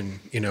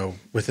misconception,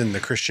 within the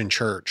Christian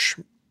church,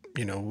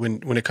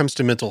 when it comes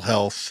to mental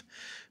health,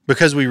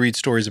 because we read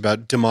stories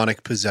about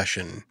demonic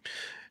possession,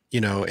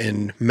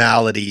 and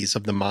maladies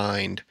of the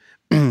mind,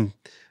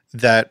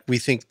 that we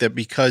think that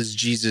because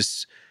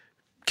Jesus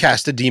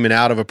cast a demon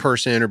out of a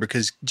person or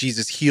because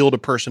Jesus healed a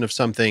person of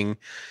something,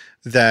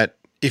 that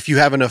if you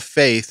have enough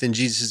faith, then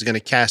Jesus is going to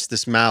cast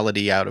this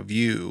malady out of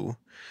you.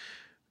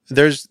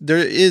 There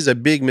is a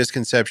big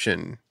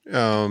misconception,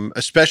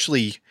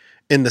 especially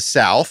in the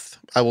South,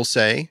 I will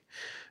say,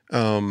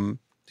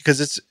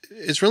 because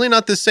it's really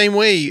not the same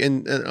way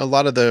in a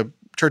lot of the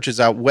churches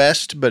out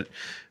West, but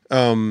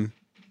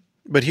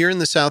here in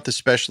the South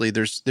especially,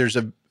 there's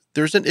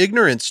an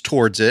ignorance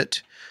towards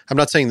it. I'm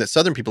not saying that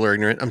Southern people are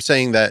ignorant. I'm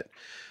saying that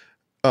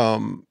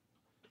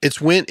it's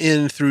went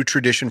in through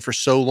tradition for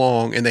so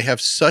long, and they have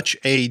such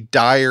a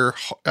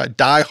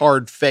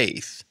diehard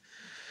faith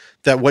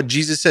that what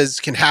Jesus says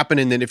can happen,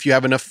 and then if you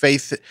have enough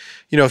faith,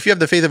 if you have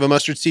the faith of a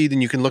mustard seed, then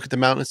you can look at the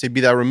mountain and say,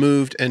 "Be thou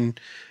removed." And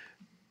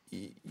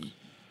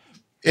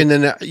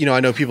then I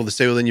know people that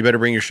say, "Well, then you better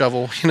bring your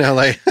shovel,"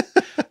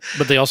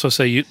 But they also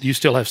say you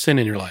still have sin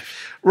in your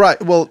life, right?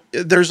 Well,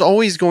 there's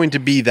always going to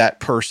be that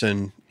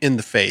person in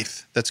the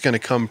faith that's going to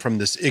come from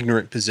this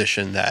ignorant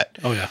position that,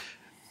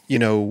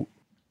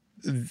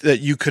 that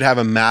you could have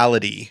a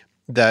malady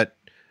that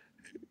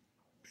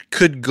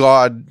could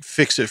God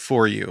fix it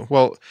for you?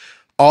 Well,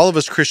 all of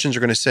us Christians are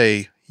going to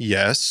say,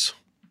 yes.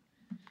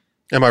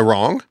 Am I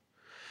wrong?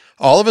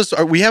 All of us,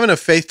 we have enough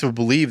faith to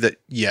believe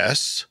that,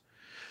 yes.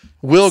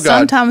 Will God?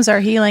 Sometimes our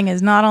healing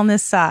is not on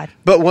this side.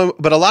 But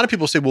a lot of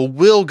people say, well,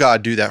 will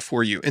God do that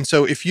for you? And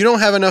so if you don't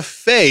have enough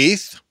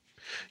faith,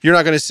 you're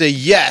not going to say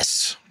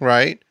yes,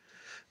 right?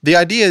 The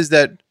idea is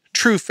that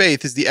true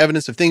faith is the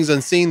evidence of things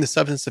unseen, the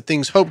substance of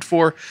things hoped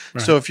for.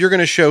 Right. So if you're going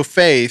to show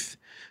faith,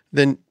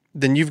 then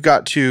you've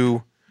got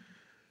to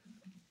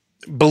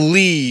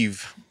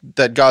believe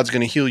that God's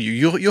going to heal you.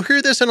 You'll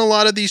hear this in a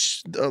lot of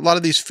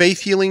these faith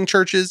healing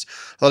churches,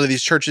 a lot of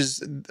these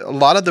churches, a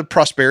lot of the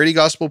prosperity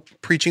gospel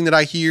preaching that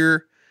I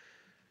hear,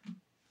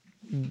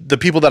 the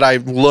people that I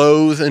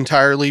loathe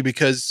entirely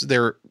because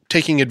they're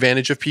taking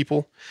advantage of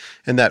people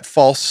and that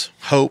false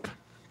hope.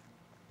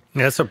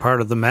 That's a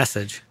part of the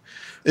message.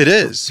 It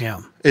is.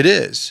 Yeah. It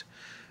is.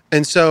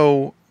 And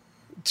so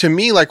to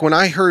me, like when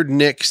I heard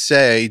Nick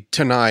say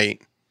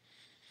tonight,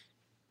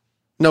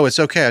 no, it's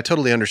okay. I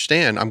totally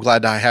understand. I'm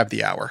glad I have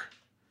the hour.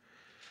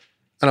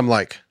 And I'm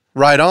like,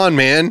 right on,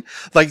 man.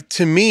 Like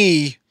to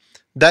me,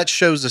 that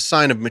shows a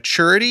sign of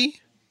maturity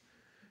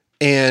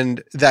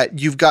and that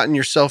you've gotten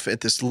yourself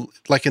at this,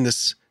 like in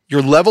this,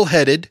 you're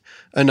level-headed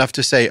enough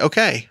to say,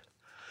 okay,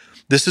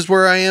 this is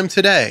where I am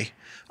today.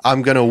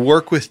 I'm going to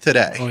work with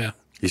today. Oh, yeah.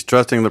 He's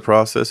trusting the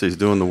process. He's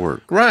doing the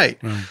work. Right.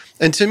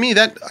 And to me,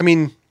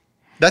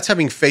 that's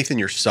having faith in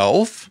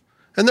yourself.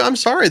 And I'm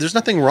sorry, there's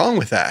nothing wrong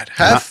with that.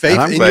 Have faith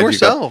in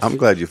yourself. I'm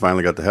glad you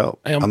finally got the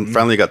help. I'm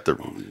finally got the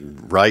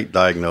right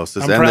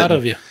diagnosis. I'm proud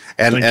of you.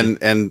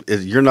 And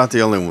you're not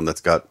the only one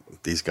that's got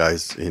these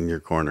guys in your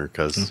corner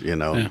because,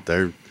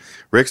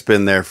 Rick's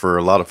been there for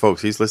a lot of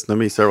folks. He's listened to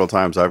me several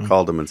times. I've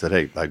called him and said,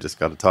 hey, I just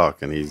got to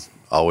talk. And he's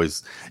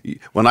always,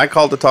 when I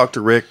call to talk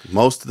to Rick,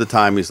 most of the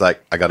time he's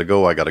like, I got to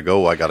go.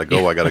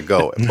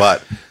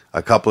 But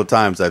a couple of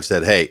times I've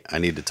said, hey, I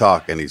need to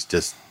talk. And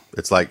it's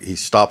like he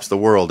stops the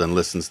world and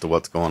listens to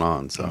what's going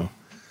on. So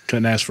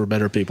couldn't ask for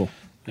better people.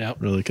 Yeah,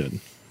 really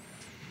couldn't.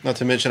 Not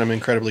to mention, I'm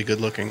incredibly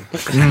good looking.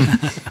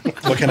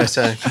 What can I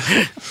say?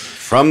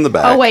 From the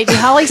back. Oh, wait. Did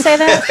Holly say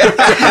that?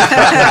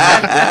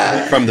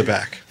 From the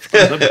back.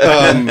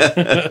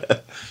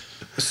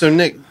 So,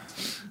 Nick,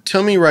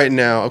 tell me right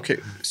now, okay,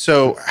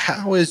 so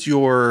how is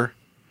you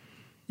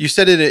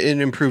said it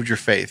improved your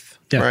faith,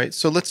 right?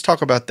 So let's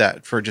talk about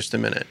that for just a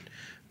minute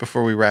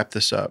before we wrap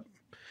this up.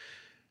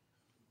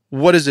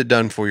 What has it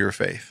done for your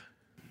faith?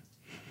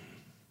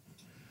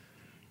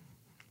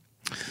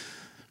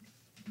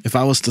 If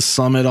I was to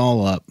sum it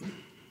all up,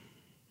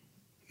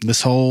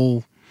 this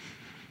whole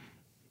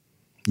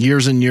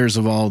years and years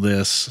of all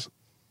this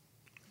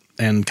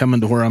and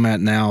coming to where I'm at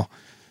now,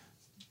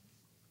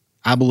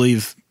 I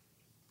believe,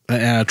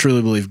 and I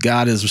truly believe,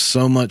 God is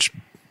so much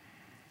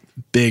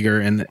bigger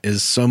and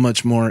is so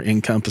much more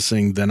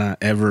encompassing than I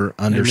ever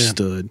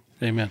understood.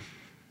 Amen.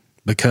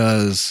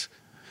 Because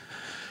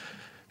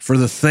for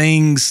the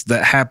things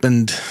that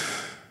happened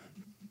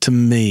to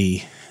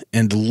me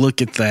and to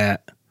look at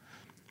that,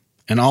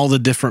 and all the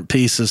different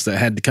pieces that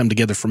had to come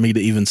together for me to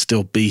even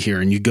still be here.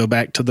 And you go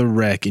back to the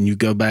wreck and you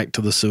go back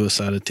to the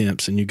suicide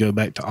attempts and you go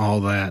back to all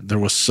that. There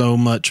was so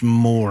much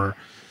more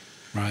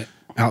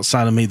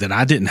outside of me that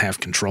I didn't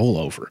have control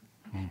over.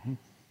 Mm-hmm.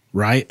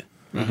 Right?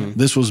 Mm-hmm.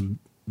 This was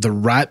the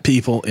right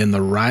people in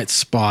the right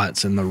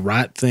spots and the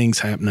right things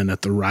happening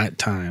at the right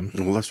time.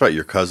 Well, that's right.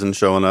 Your cousin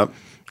showing up.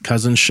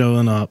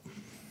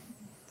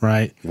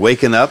 Right.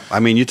 Waking up. I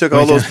mean, you took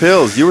all those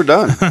pills. You were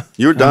done.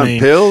 You were done.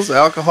 Pills,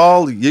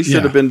 alcohol, you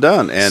should have been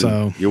done.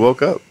 And you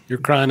woke up. You're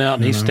crying out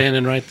and he's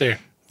standing right there.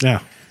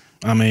 Yeah.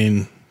 I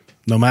mean,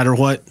 no matter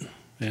what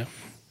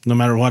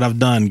I've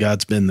done,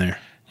 God's been there.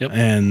 Yep.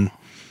 And,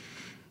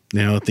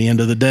 at the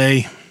end of the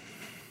day,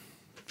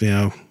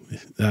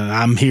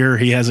 I'm here.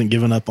 He hasn't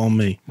given up on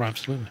me.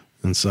 Absolutely.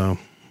 And so,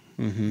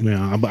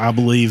 I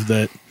believe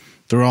that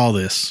through all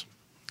this,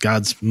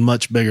 God's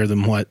much bigger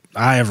than what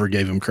I ever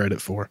gave him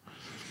credit for.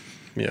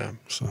 Yeah.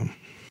 So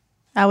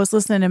I was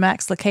listening to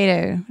Max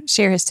Lucado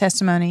share his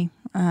testimony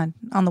on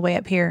the way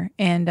up here,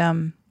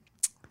 and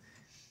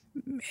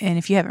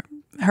if you haven't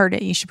heard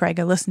it, you should probably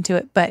go listen to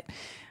it. But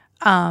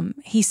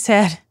he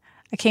said,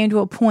 I came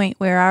to a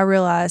point where I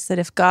realized that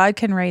if God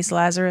can raise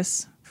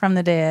Lazarus from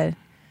the dead,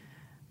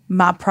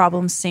 my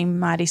problems seem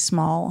mighty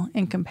small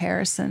in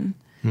comparison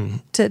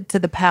to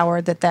the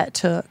power that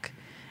took.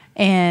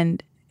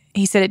 And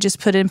he said it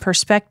just put in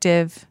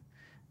perspective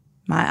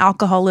my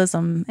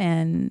alcoholism,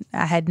 and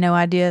I had no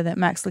idea that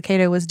Max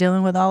Lucado was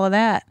dealing with all of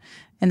that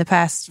in the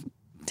past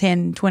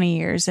 10, 20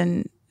 years.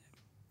 And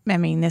I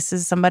mean, this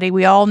is somebody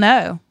we all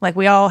know. Like,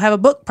 we all have a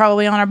book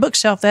probably on our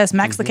bookshelf that has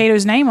Max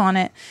Lucado's name on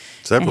it.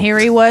 Several. And here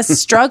he was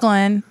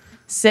struggling,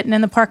 sitting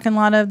in the parking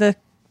lot of the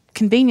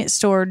convenience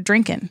store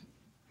drinking.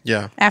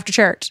 Yeah. After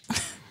church.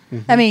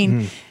 I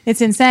mean,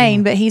 it's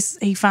insane, but he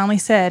finally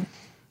said,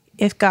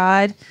 if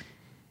God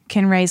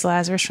can raise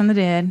Lazarus from the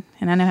dead,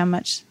 and I know how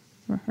much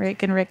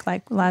Rick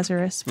like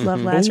Lazarus,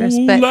 love Lazarus,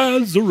 but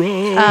Lazarus.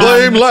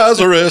 Blame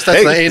Lazarus.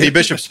 That's the Andy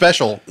Bishop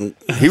special.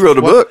 He wrote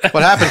a book.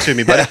 What happened to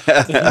me, buddy?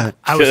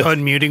 I was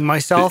unmuting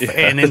myself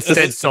and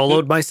instead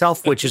soloed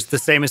myself, which is the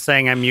same as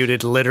saying I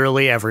muted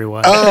literally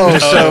everyone. Oh,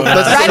 so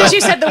right as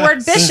you said the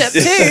word bishop too.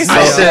 So.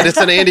 I said it's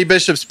an Andy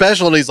Bishop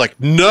special, and he's like,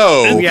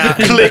 no. Yeah.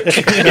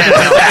 Click.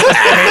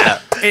 Yeah,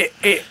 no.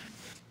 It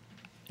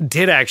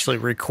did actually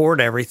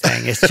record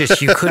everything. It's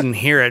just you couldn't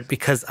hear it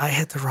because I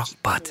hit the wrong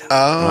button.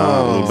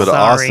 A little bit of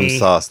Sorry. awesome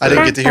sauce there. I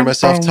didn't get to hear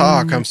myself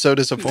talk. I'm so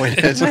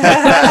disappointed.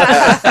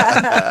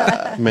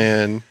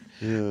 Man.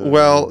 Yeah.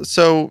 Well,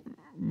 so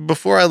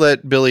before I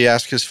let Billy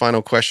ask his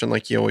final question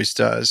like he always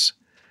does,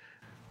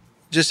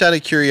 just out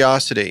of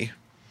curiosity,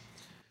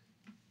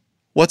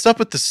 what's up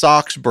with the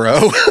socks,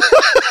 bro?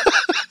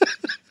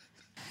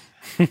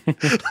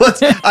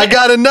 I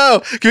gotta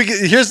know.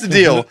 Here's the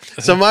deal.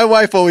 So my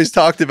wife always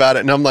talked about it,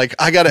 and I'm like,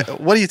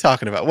 what are you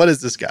talking about? What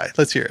is this guy?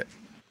 Let's hear it.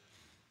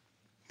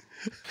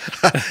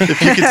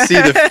 If you could see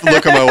the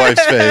look on my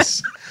wife's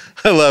face.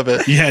 I love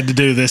it. You had to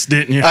do this,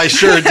 didn't you? I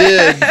sure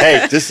did.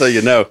 Hey, just so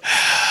you know.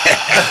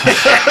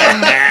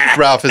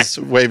 Ralph is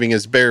waving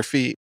his bare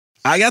feet.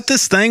 I got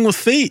this thing with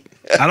feet.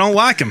 I don't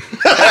like them.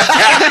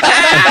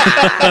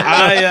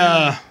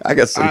 I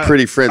got some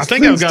pretty French. I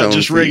think I've got Flintstone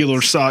just feet.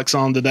 regular socks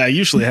on today. I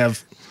usually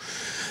have.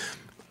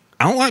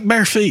 I don't like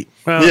bare feet.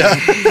 Well,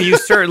 you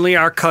certainly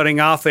are cutting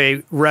off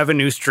a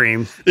revenue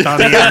stream on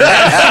the internet.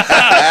 But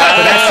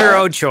that's your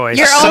own choice.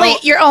 Your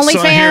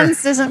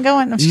OnlyFans isn't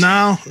going.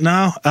 No.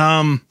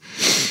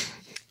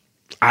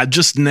 I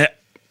just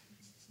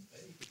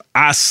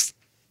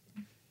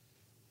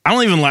I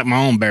don't even like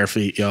my own bare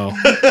feet, y'all.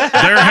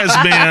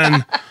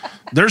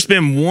 There's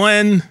been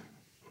one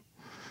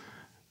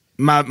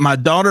My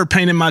daughter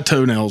painted my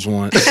toenails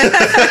once.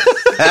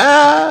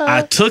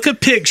 I took a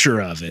picture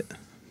of it.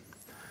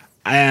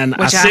 And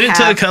I sent it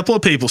to a couple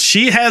of people.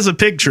 She has a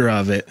picture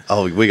of it.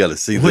 Oh, we got to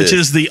see this. Which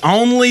is the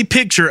only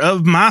picture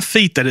of my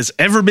feet that has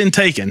ever been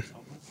taken.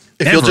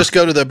 If you'll just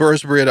go to the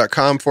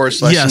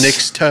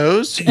burrowsberea.com/Nick's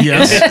toes.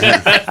 Yes.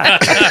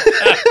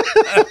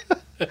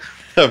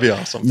 That'd be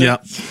awesome.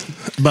 Yep.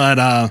 But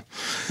not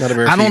a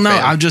very I don't know.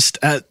 fan. I'm just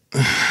Do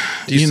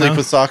you sleep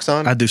with socks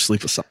on? I do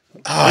sleep with socks.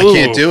 Oh, I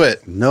can't do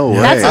it. No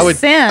way. That's a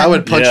sin. I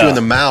would punch you in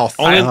the mouth.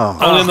 Only in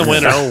the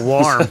winter. So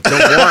warm. So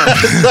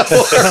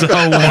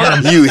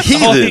warm. You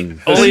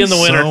heathen. Only in the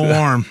winter. So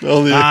warm.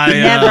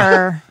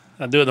 Never.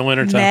 I do it in the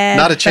winter time. Never.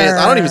 Not a chance.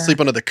 I don't even sleep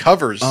under the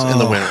covers in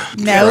the winter.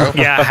 No.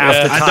 Yeah,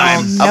 half the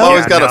time. I I've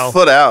always got a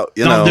foot out.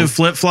 Don't do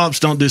flip flops.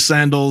 Don't do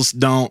sandals.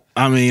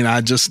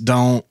 I just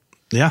don't.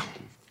 Yeah.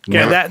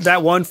 Yeah,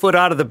 that 1 foot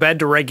out of the bed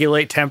to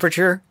regulate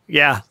temperature.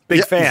 Yeah,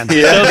 big fan. But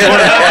it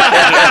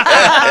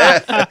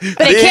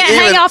can't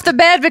hang off the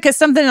bed because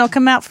something will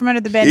come out from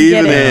under the bed and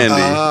get Even it.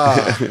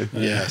 Andy.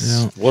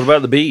 Yes. What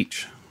about the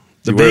beach?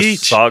 The You wear beach.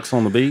 socks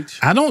on the beach?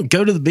 I don't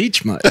go to the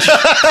beach much.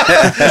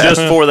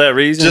 Just for that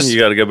reason, you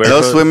got to go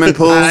barefoot. No swimming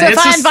pool. So if It's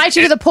I just- invite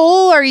you to the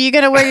pool, are you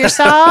going to wear your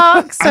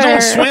socks? I don't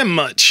or- swim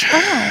much.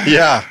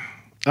 Yeah.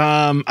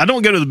 I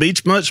don't go to the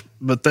beach much,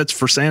 but that's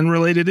for sand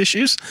related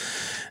issues.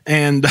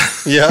 And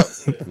Yep.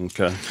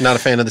 Okay. Not a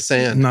fan of the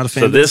sand. not a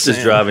fan So of the this is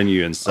sand. driving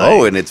you insane.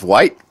 Oh, and it's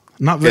white.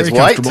 Not very It's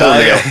white comfortable.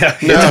 toenail.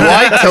 It's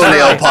white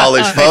toenail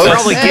polish, folks.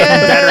 Probably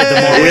getting better the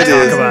more we It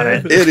talk is. about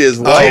it. It is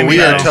Oh, white. we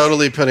are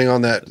totally putting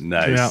on that.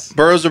 Nice. Yeah.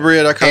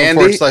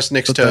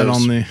 burrowsberea.com/Nick's Put that on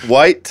toes. the.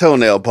 White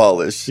toenail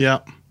polish.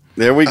 Yeah.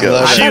 There we go.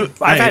 love it.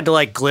 I've had to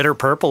like glitter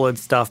purple and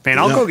stuff, man.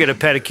 I'll go get a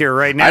pedicure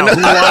right now. I know.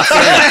 Who wants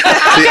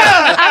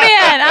it?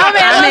 I'm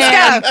in.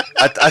 Let's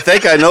go. I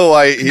think I know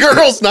why.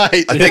 Girls'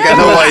 night. I think I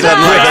know why he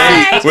doesn't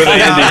like feet. With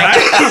Andy.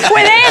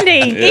 With Andy.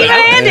 Even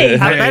Andy. A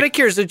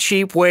pedicure's a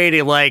cheap way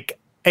to like.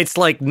 It's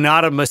like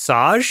not a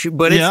massage,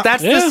 but Yeah.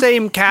 that's the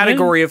same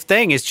category of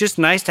thing. It's just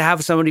nice to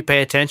have somebody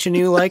pay attention to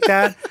you like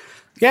that.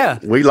 Yeah,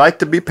 We like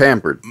to be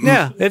pampered.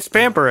 yeah, it's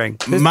pampering.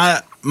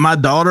 My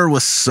daughter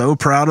was so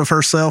proud of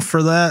herself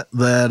for that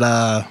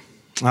I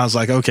was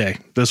like, okay,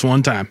 this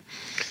one time.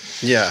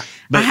 Yeah.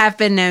 I have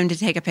been known to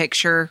take a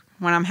picture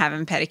when I'm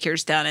having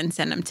pedicures done and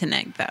send them to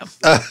Nick, though.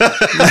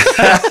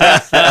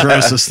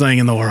 Grossest thing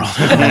in the world.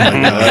 Oh my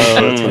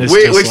God. It's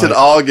We just should like-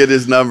 all get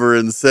his number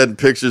and send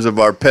pictures of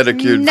our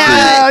pedicured feet.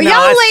 No,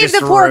 y'all it's leave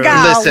just the poor rude.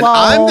 guy Listen, alone.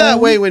 I'm that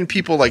way when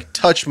people like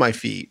touch my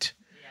feet.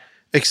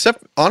 Except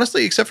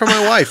for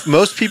my wife.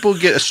 Most people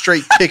get a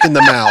straight kick in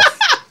the mouth.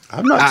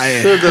 I'm not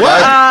sure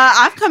that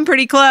I've come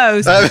pretty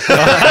close.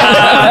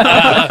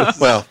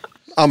 Well,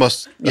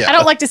 almost. Yeah. I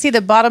don't like to see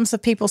the bottoms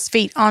of people's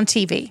feet on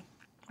TV.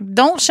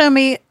 Don't show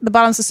me the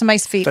bottoms of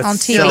somebody's feet on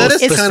TV. so that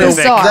is It's kind of-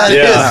 bizarre. that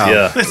Yeah, is-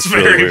 yeah. It's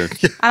very weird.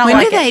 I don't When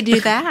like do it. they do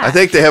that? I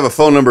think they have a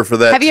phone number for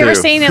that. Have you ever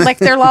too. seen it? Like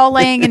they're all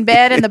laying in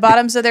bed and the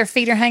bottoms of their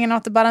feet are hanging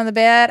off the bottom of the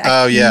bed.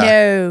 Oh, yeah.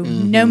 No,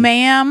 no,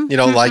 ma'am. You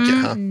don't like it,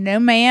 huh? No,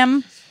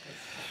 ma'am.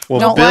 Well,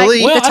 Don't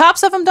Billy. like the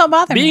tops of them. Don't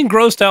bother me. Being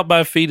grossed out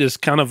by feet is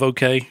kind of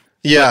okay.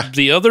 Yeah. But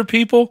the other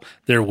people,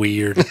 they're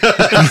weird.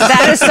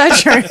 That is so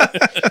true.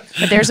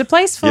 But there's a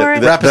place for Yeah,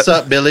 it. Wrap us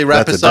up, Billy.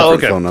 Wrap That's us a up.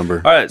 different phone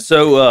number. All right,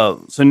 so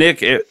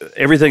Nick,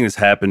 everything that's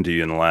happened to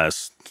you in the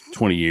last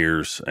 20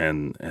 years,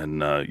 and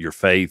your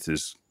faith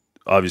has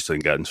obviously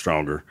gotten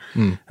stronger.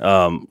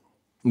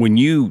 When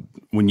you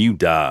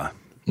die,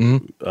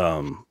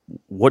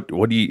 what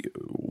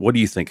do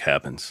you think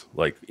happens?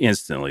 Like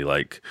instantly,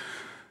 like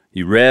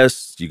you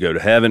rest, you go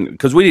to heaven?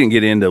 Because we didn't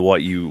get into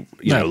what you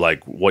know,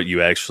 like what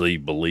you actually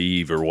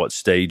believe or what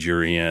stage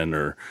you're in,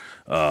 or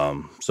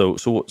so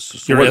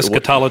Your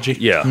eschatology.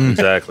 Yeah,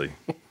 exactly.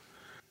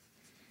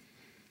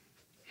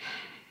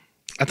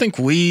 I think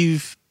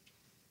we've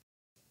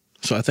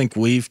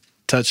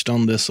touched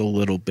on this a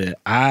little bit.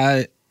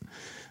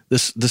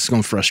 This is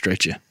going to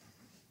frustrate you.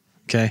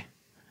 Okay?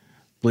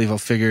 Believe I'll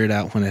figure it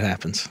out when it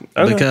happens.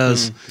 Okay.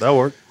 Because That'll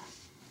work.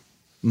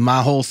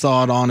 my whole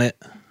thought on it,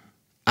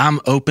 I'm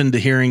open to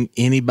hearing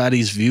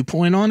anybody's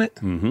viewpoint on it.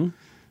 Mm-hmm.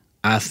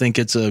 I think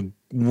it's a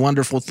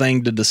wonderful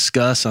thing to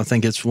discuss. I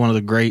think it's one of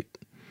the great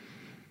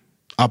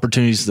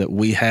opportunities that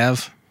we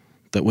have,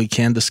 that we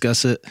can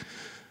discuss it.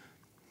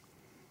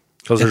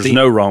 Because there's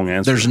no wrong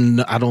answer.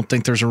 I don't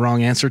think there's a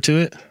wrong answer to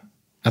it.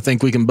 I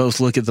think we can both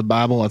look at the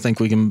Bible. I think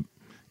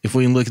if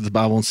we can look at the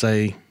Bible and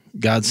say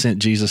God sent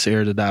Jesus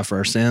here to die for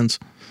our sins,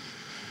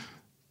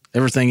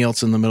 everything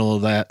else in the middle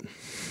of that,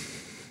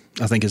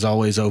 I think, is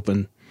always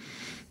open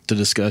to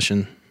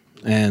discussion.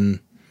 And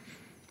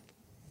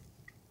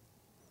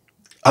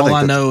all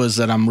I know is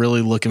that I'm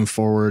really looking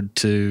forward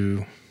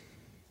to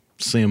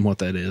seeing what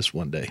that is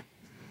one day.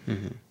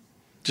 Mm-hmm.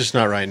 Just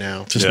not right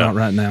now. Just not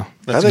right now.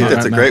 I think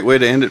that's a great way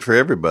to end it for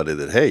everybody.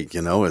 That, hey,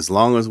 as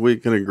long as we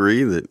can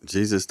agree that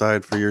Jesus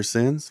died for your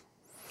sins,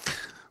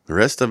 the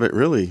rest of it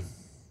really,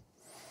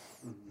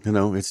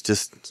 it's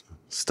just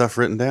stuff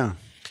written down.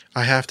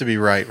 I have to be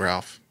right,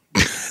 Ralph.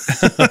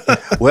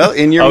 Well,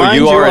 in your Oh, mind,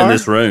 you are in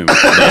this room. Nick,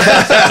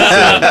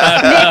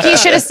 you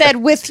should have said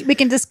we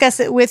can discuss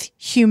it with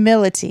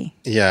humility.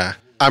 Yeah,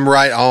 I'm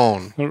right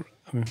on.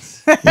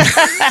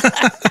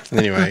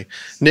 Anyway,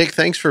 Nick,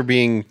 thanks for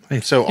being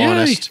so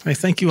honest. Hey,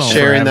 thank you all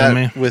Sharing for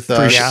having that me. with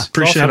us.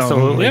 Appreciate all of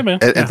Absolutely. them. Yeah,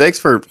 man. And thanks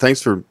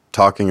for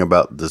talking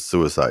about the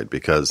suicide,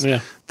 because Yeah.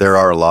 there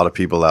are a lot of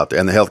people out there,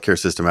 and the healthcare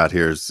system out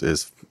here is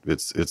it's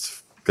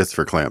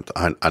verklempt.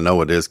 I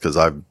know it is, because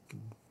I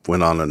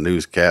went on a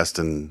newscast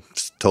and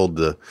told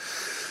the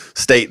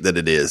state that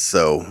it is.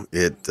 So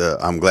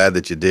I'm glad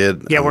that you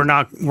did. Yeah, we're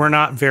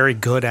not very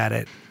good at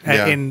it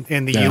Yeah. in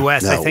the Yeah.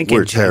 U.S. I No, think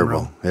we're in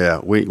general.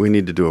 terrible. Yeah, we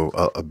need to do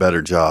a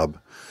better job.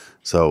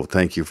 So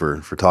thank you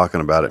for talking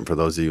about it, and for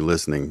those of you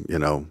listening,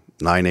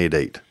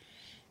 988,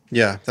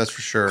 Yeah, that's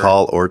for sure.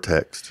 call or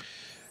text.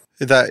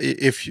 That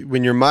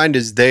when your mind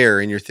is there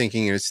and you're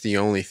thinking it's the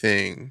only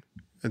thing,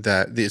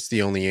 that it's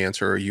the only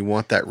answer, or you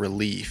want that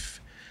relief,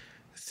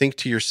 think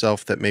to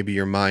yourself that maybe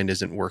your mind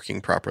isn't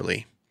working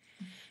properly.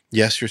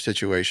 Yes, your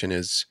situation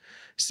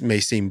may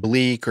seem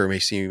bleak or may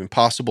seem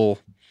impossible.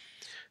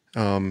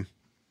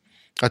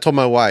 I told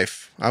my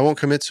wife, I won't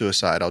commit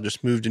suicide. I'll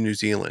just move to New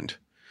Zealand,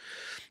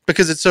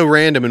 because it's so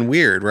random and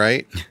weird,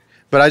 right?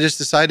 But I just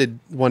decided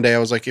one day, I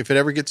was like, if it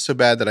ever gets so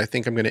bad that I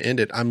think I'm going to end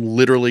it, I'm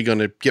literally going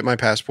to get my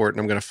passport and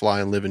I'm going to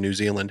fly and live in New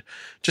Zealand,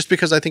 just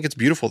because I think it's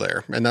beautiful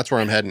there. And that's where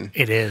I'm heading.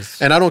 It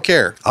is. And I don't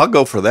care. I'll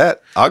go for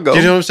that. I'll go.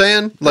 You know what I'm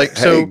saying? Like,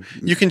 Hey, so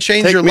you can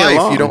change take your me life.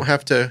 along. You don't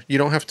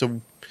have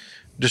to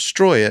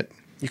destroy it.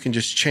 You can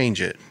just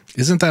change it.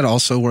 Isn't that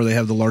also where they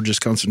have the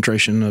largest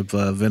concentration of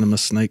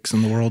venomous snakes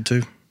in the world,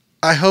 too?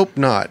 I hope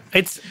not.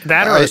 It's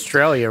that or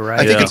Australia,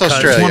 right? I think it's Because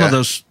Australia. It's one of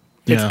those.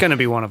 It's Yeah. going to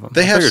be one of them.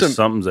 They have figure some.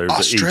 something's there that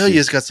eats you.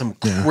 Australia's got some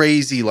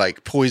crazy,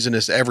 like,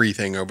 poisonous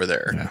everything over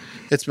there.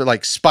 It's been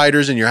like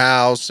spiders in your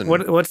house and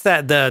What's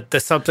that? The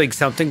something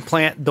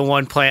plant? The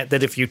one plant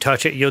that if you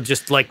touch it, you'll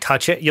just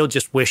touch it. You'll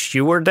just wish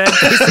you were dead.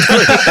 Basically.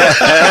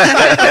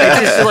 It's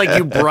just like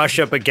you brush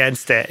up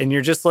against it, and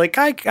you're just like,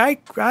 I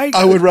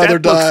would rather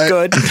that die.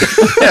 Looks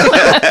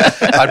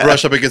good. I'd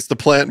brush up against the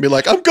plant and be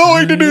like, I'm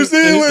going to New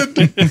Zealand.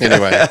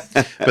 Anyway,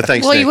 but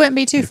thanks, Well, Nick. you wouldn't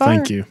be too far.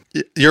 Thank you.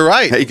 You're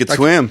right. Hey, you could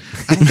swim.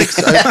 I don't think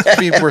so. It'd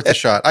be worth a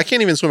shot. I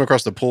can't even swim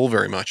across the pool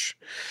very much.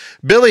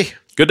 Billy.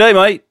 Good day,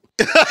 mate.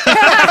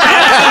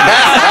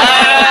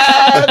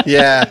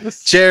 Yeah.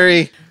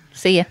 Jerry.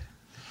 See ya.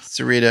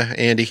 Sarita.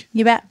 Andy.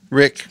 You bet.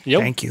 Rick. Yep.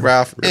 Thank you.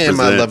 Ralph. And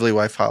my Represent. lovely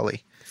wife,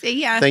 Holly.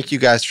 See ya. Thank you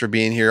guys for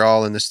being here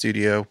all in the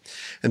studio.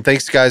 And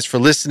thanks, guys, for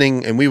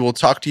listening. And we will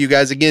talk to you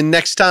guys again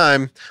next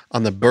time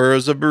on the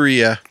Burros of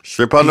Berea.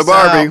 Strip on the Peace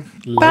Barbie.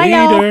 out. Bye,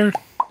 y'all. Later.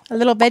 A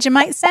little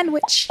Vegemite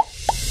sandwich.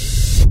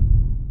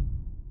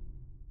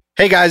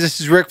 Hey, guys, this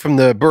is Rick from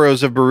the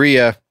Burros of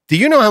Berea. Do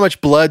you know how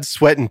much blood,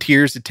 sweat, and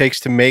tears it takes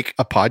to make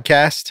a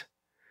podcast?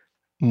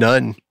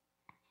 None.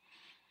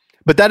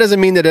 But that doesn't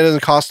mean that it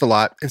doesn't cost a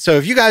lot. And so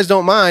if you guys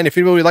don't mind, if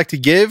anybody would like to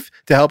give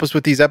to help us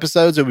with these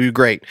episodes, it would be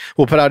great.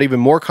 We'll put out even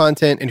more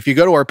content. And if you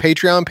go to our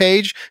Patreon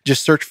page,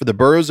 just search for the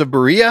Burros of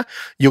Berea,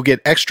 you'll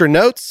get extra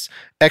notes,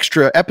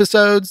 extra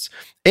episodes,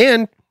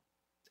 and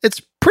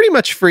it's pretty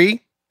much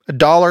free.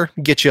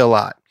 $1 gets you a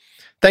lot.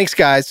 Thanks,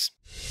 guys.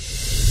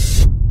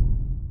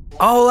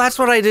 Oh, that's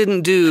what I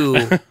didn't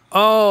do.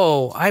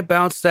 Oh, I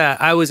bounced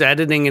that. I was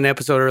editing an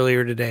episode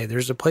earlier today.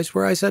 There's a place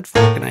where I said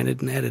fuck and I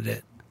didn't edit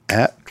it.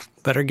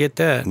 Better get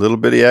that. Little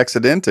bitty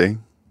accidente.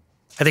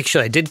 I think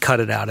I did cut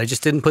it out. I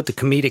just didn't put the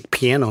comedic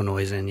piano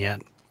noise in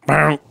yet.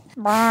 Yeah.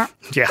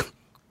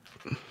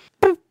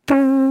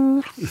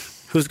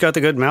 Who's got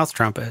the good mouth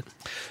trumpet?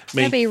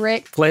 That'd be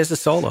Rick. Play as a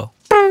solo.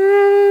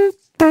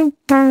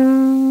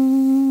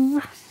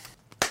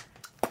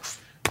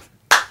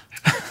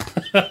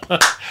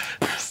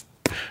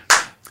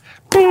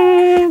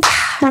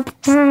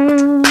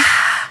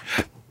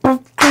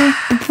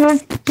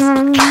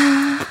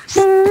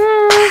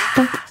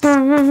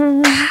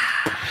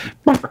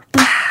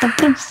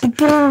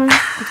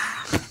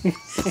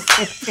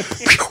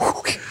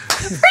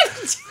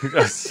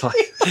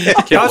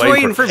 I was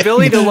waiting for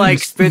Billy to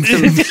spit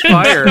some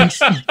fire.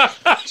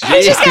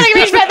 You just gotta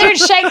reach back there and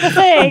shake the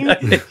thing.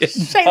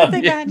 Shake the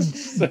thing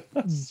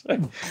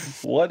behind.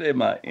 What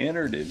am I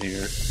entered in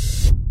here?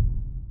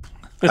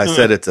 I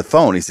said, it's a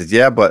phone. He said,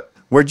 yeah, but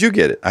where'd you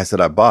get it? I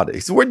said, I bought it.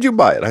 He said, where'd you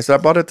buy it? I said,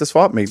 I bought it at the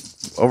swap meet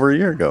over a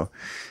year ago.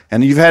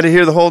 And you've had it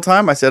here the whole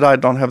time? I said, I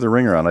don't have the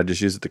ringer on. I just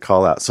use it to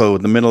call out. So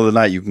in the middle of the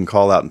night, you can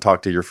call out and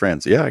talk to your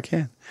friends. Yeah, I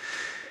can.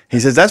 He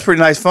says, that's a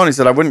pretty nice phone. He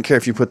said, I wouldn't care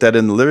if you put that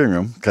in the living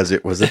room because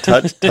it was a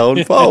touch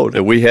tone phone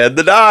and we had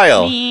the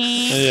dial.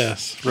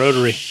 Yes,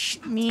 rotary.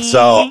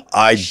 So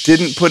I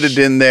didn't put it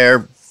in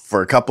there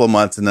for a couple of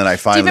months and then I Do you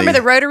finally. remember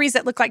the rotaries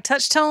that looked like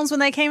touch tones when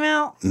they came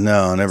out?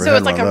 No, never So had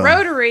it's like one a of those.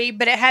 rotary,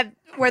 but it had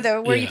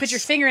where you put your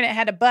finger in it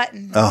had a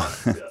button. Oh.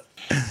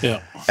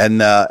 Yeah.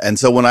 And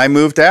so when I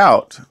moved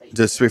out,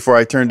 just before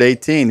I turned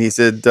 18, he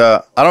said,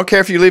 I don't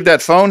care if you leave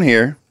that phone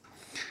here.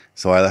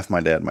 So I left my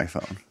dad my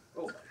phone.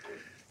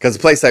 Because the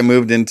place I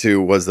moved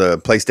into was a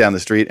place down the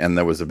street, and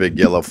there was a big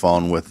yellow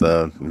phone with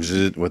the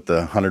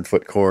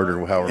 100-foot cord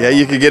or however. Yeah,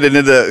 you could get it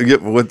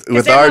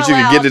with ours. You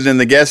could get it in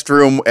the guest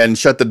room and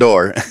shut the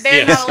door.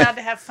 They're not allowed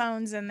to have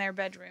phones in their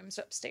bedrooms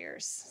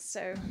upstairs.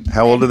 So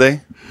How old are they?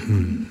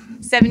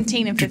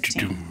 17 and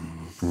 15.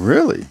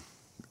 Really?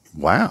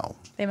 Wow.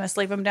 They must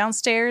leave them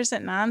downstairs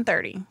at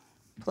 9:30,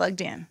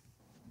 plugged in.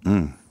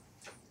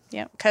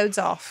 Yep, codes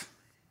off.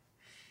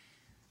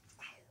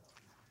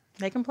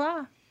 They can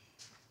fly.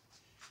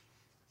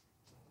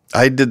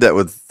 I did that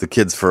with the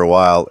kids for a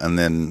while, and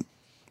then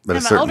at a My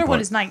certain older point, one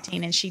is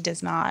 19, and she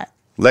does not.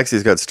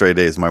 Lexi's got straight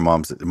A's. My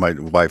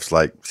wife's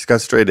like, she's got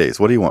straight A's.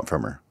 What do you want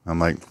from her? I'm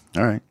like,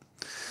 all right.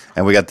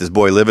 And we got this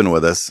boy living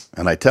with us,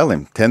 and I tell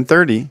him,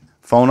 10:30,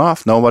 phone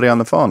off, nobody on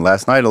the phone.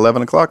 Last night,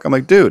 11 o'clock, I'm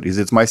like, dude, he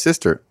said, it's my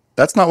sister.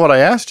 That's not what I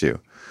asked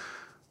you.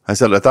 I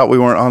said, I thought we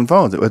weren't on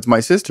phones. It's my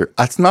sister.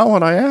 That's not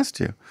what I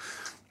asked you.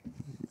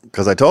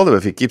 Because I told him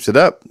if he keeps it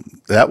up,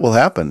 that will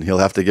happen. He'll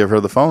have to give her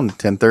the phone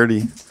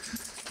 10:30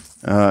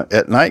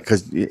 at night.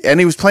 And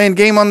he was playing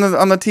game on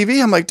the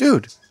TV. I'm like,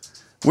 dude,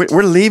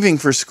 we're leaving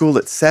for school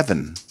at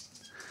 7.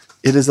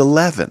 It is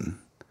 11.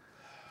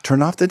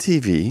 Turn off the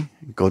TV.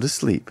 Go to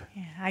sleep.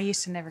 Yeah, I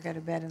used to never go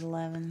to bed at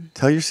 11.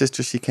 Tell your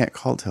sister she can't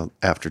call till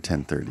after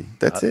 10:30.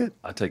 That's it.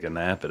 I take a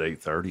nap at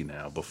 8:30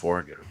 now before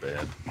I go to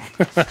bed.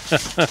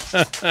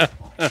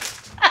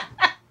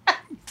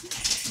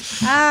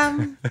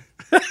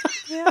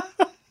 Yeah.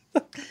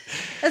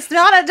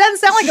 It doesn't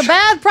sound like a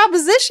bad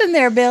proposition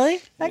there,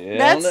 Billy.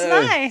 That's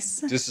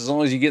nice. Just as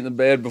long as you get in the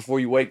bed before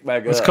you wake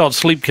back up. It's called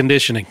sleep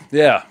conditioning.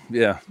 Yeah.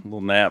 A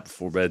little nap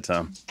before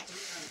bedtime.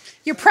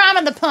 You're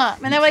priming the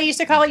pump. And that what you used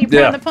to call it? You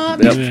prime the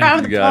pump? Yep. You're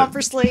priming the You pump got it.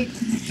 for sleep.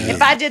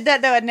 If I did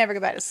that, though, I'd never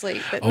go back to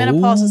sleep. But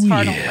menopause is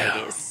hard on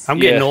ladies. I'm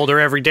getting older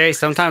every day.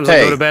 Sometimes I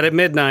Hey. go to bed at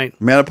midnight.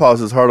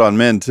 Menopause is hard on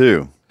men,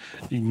 too.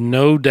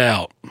 No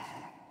doubt.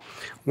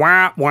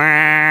 Wah,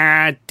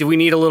 wah. Do we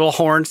need a little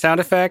horn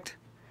sound effect?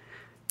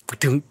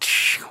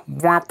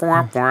 Wah,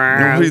 wah,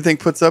 wah. Who do you think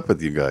puts up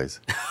with you guys?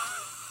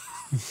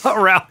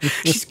 Around.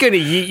 She's going to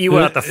yeet you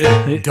out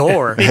the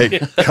door. Hey,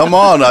 come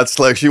on, that's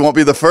like she won't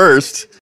be the first.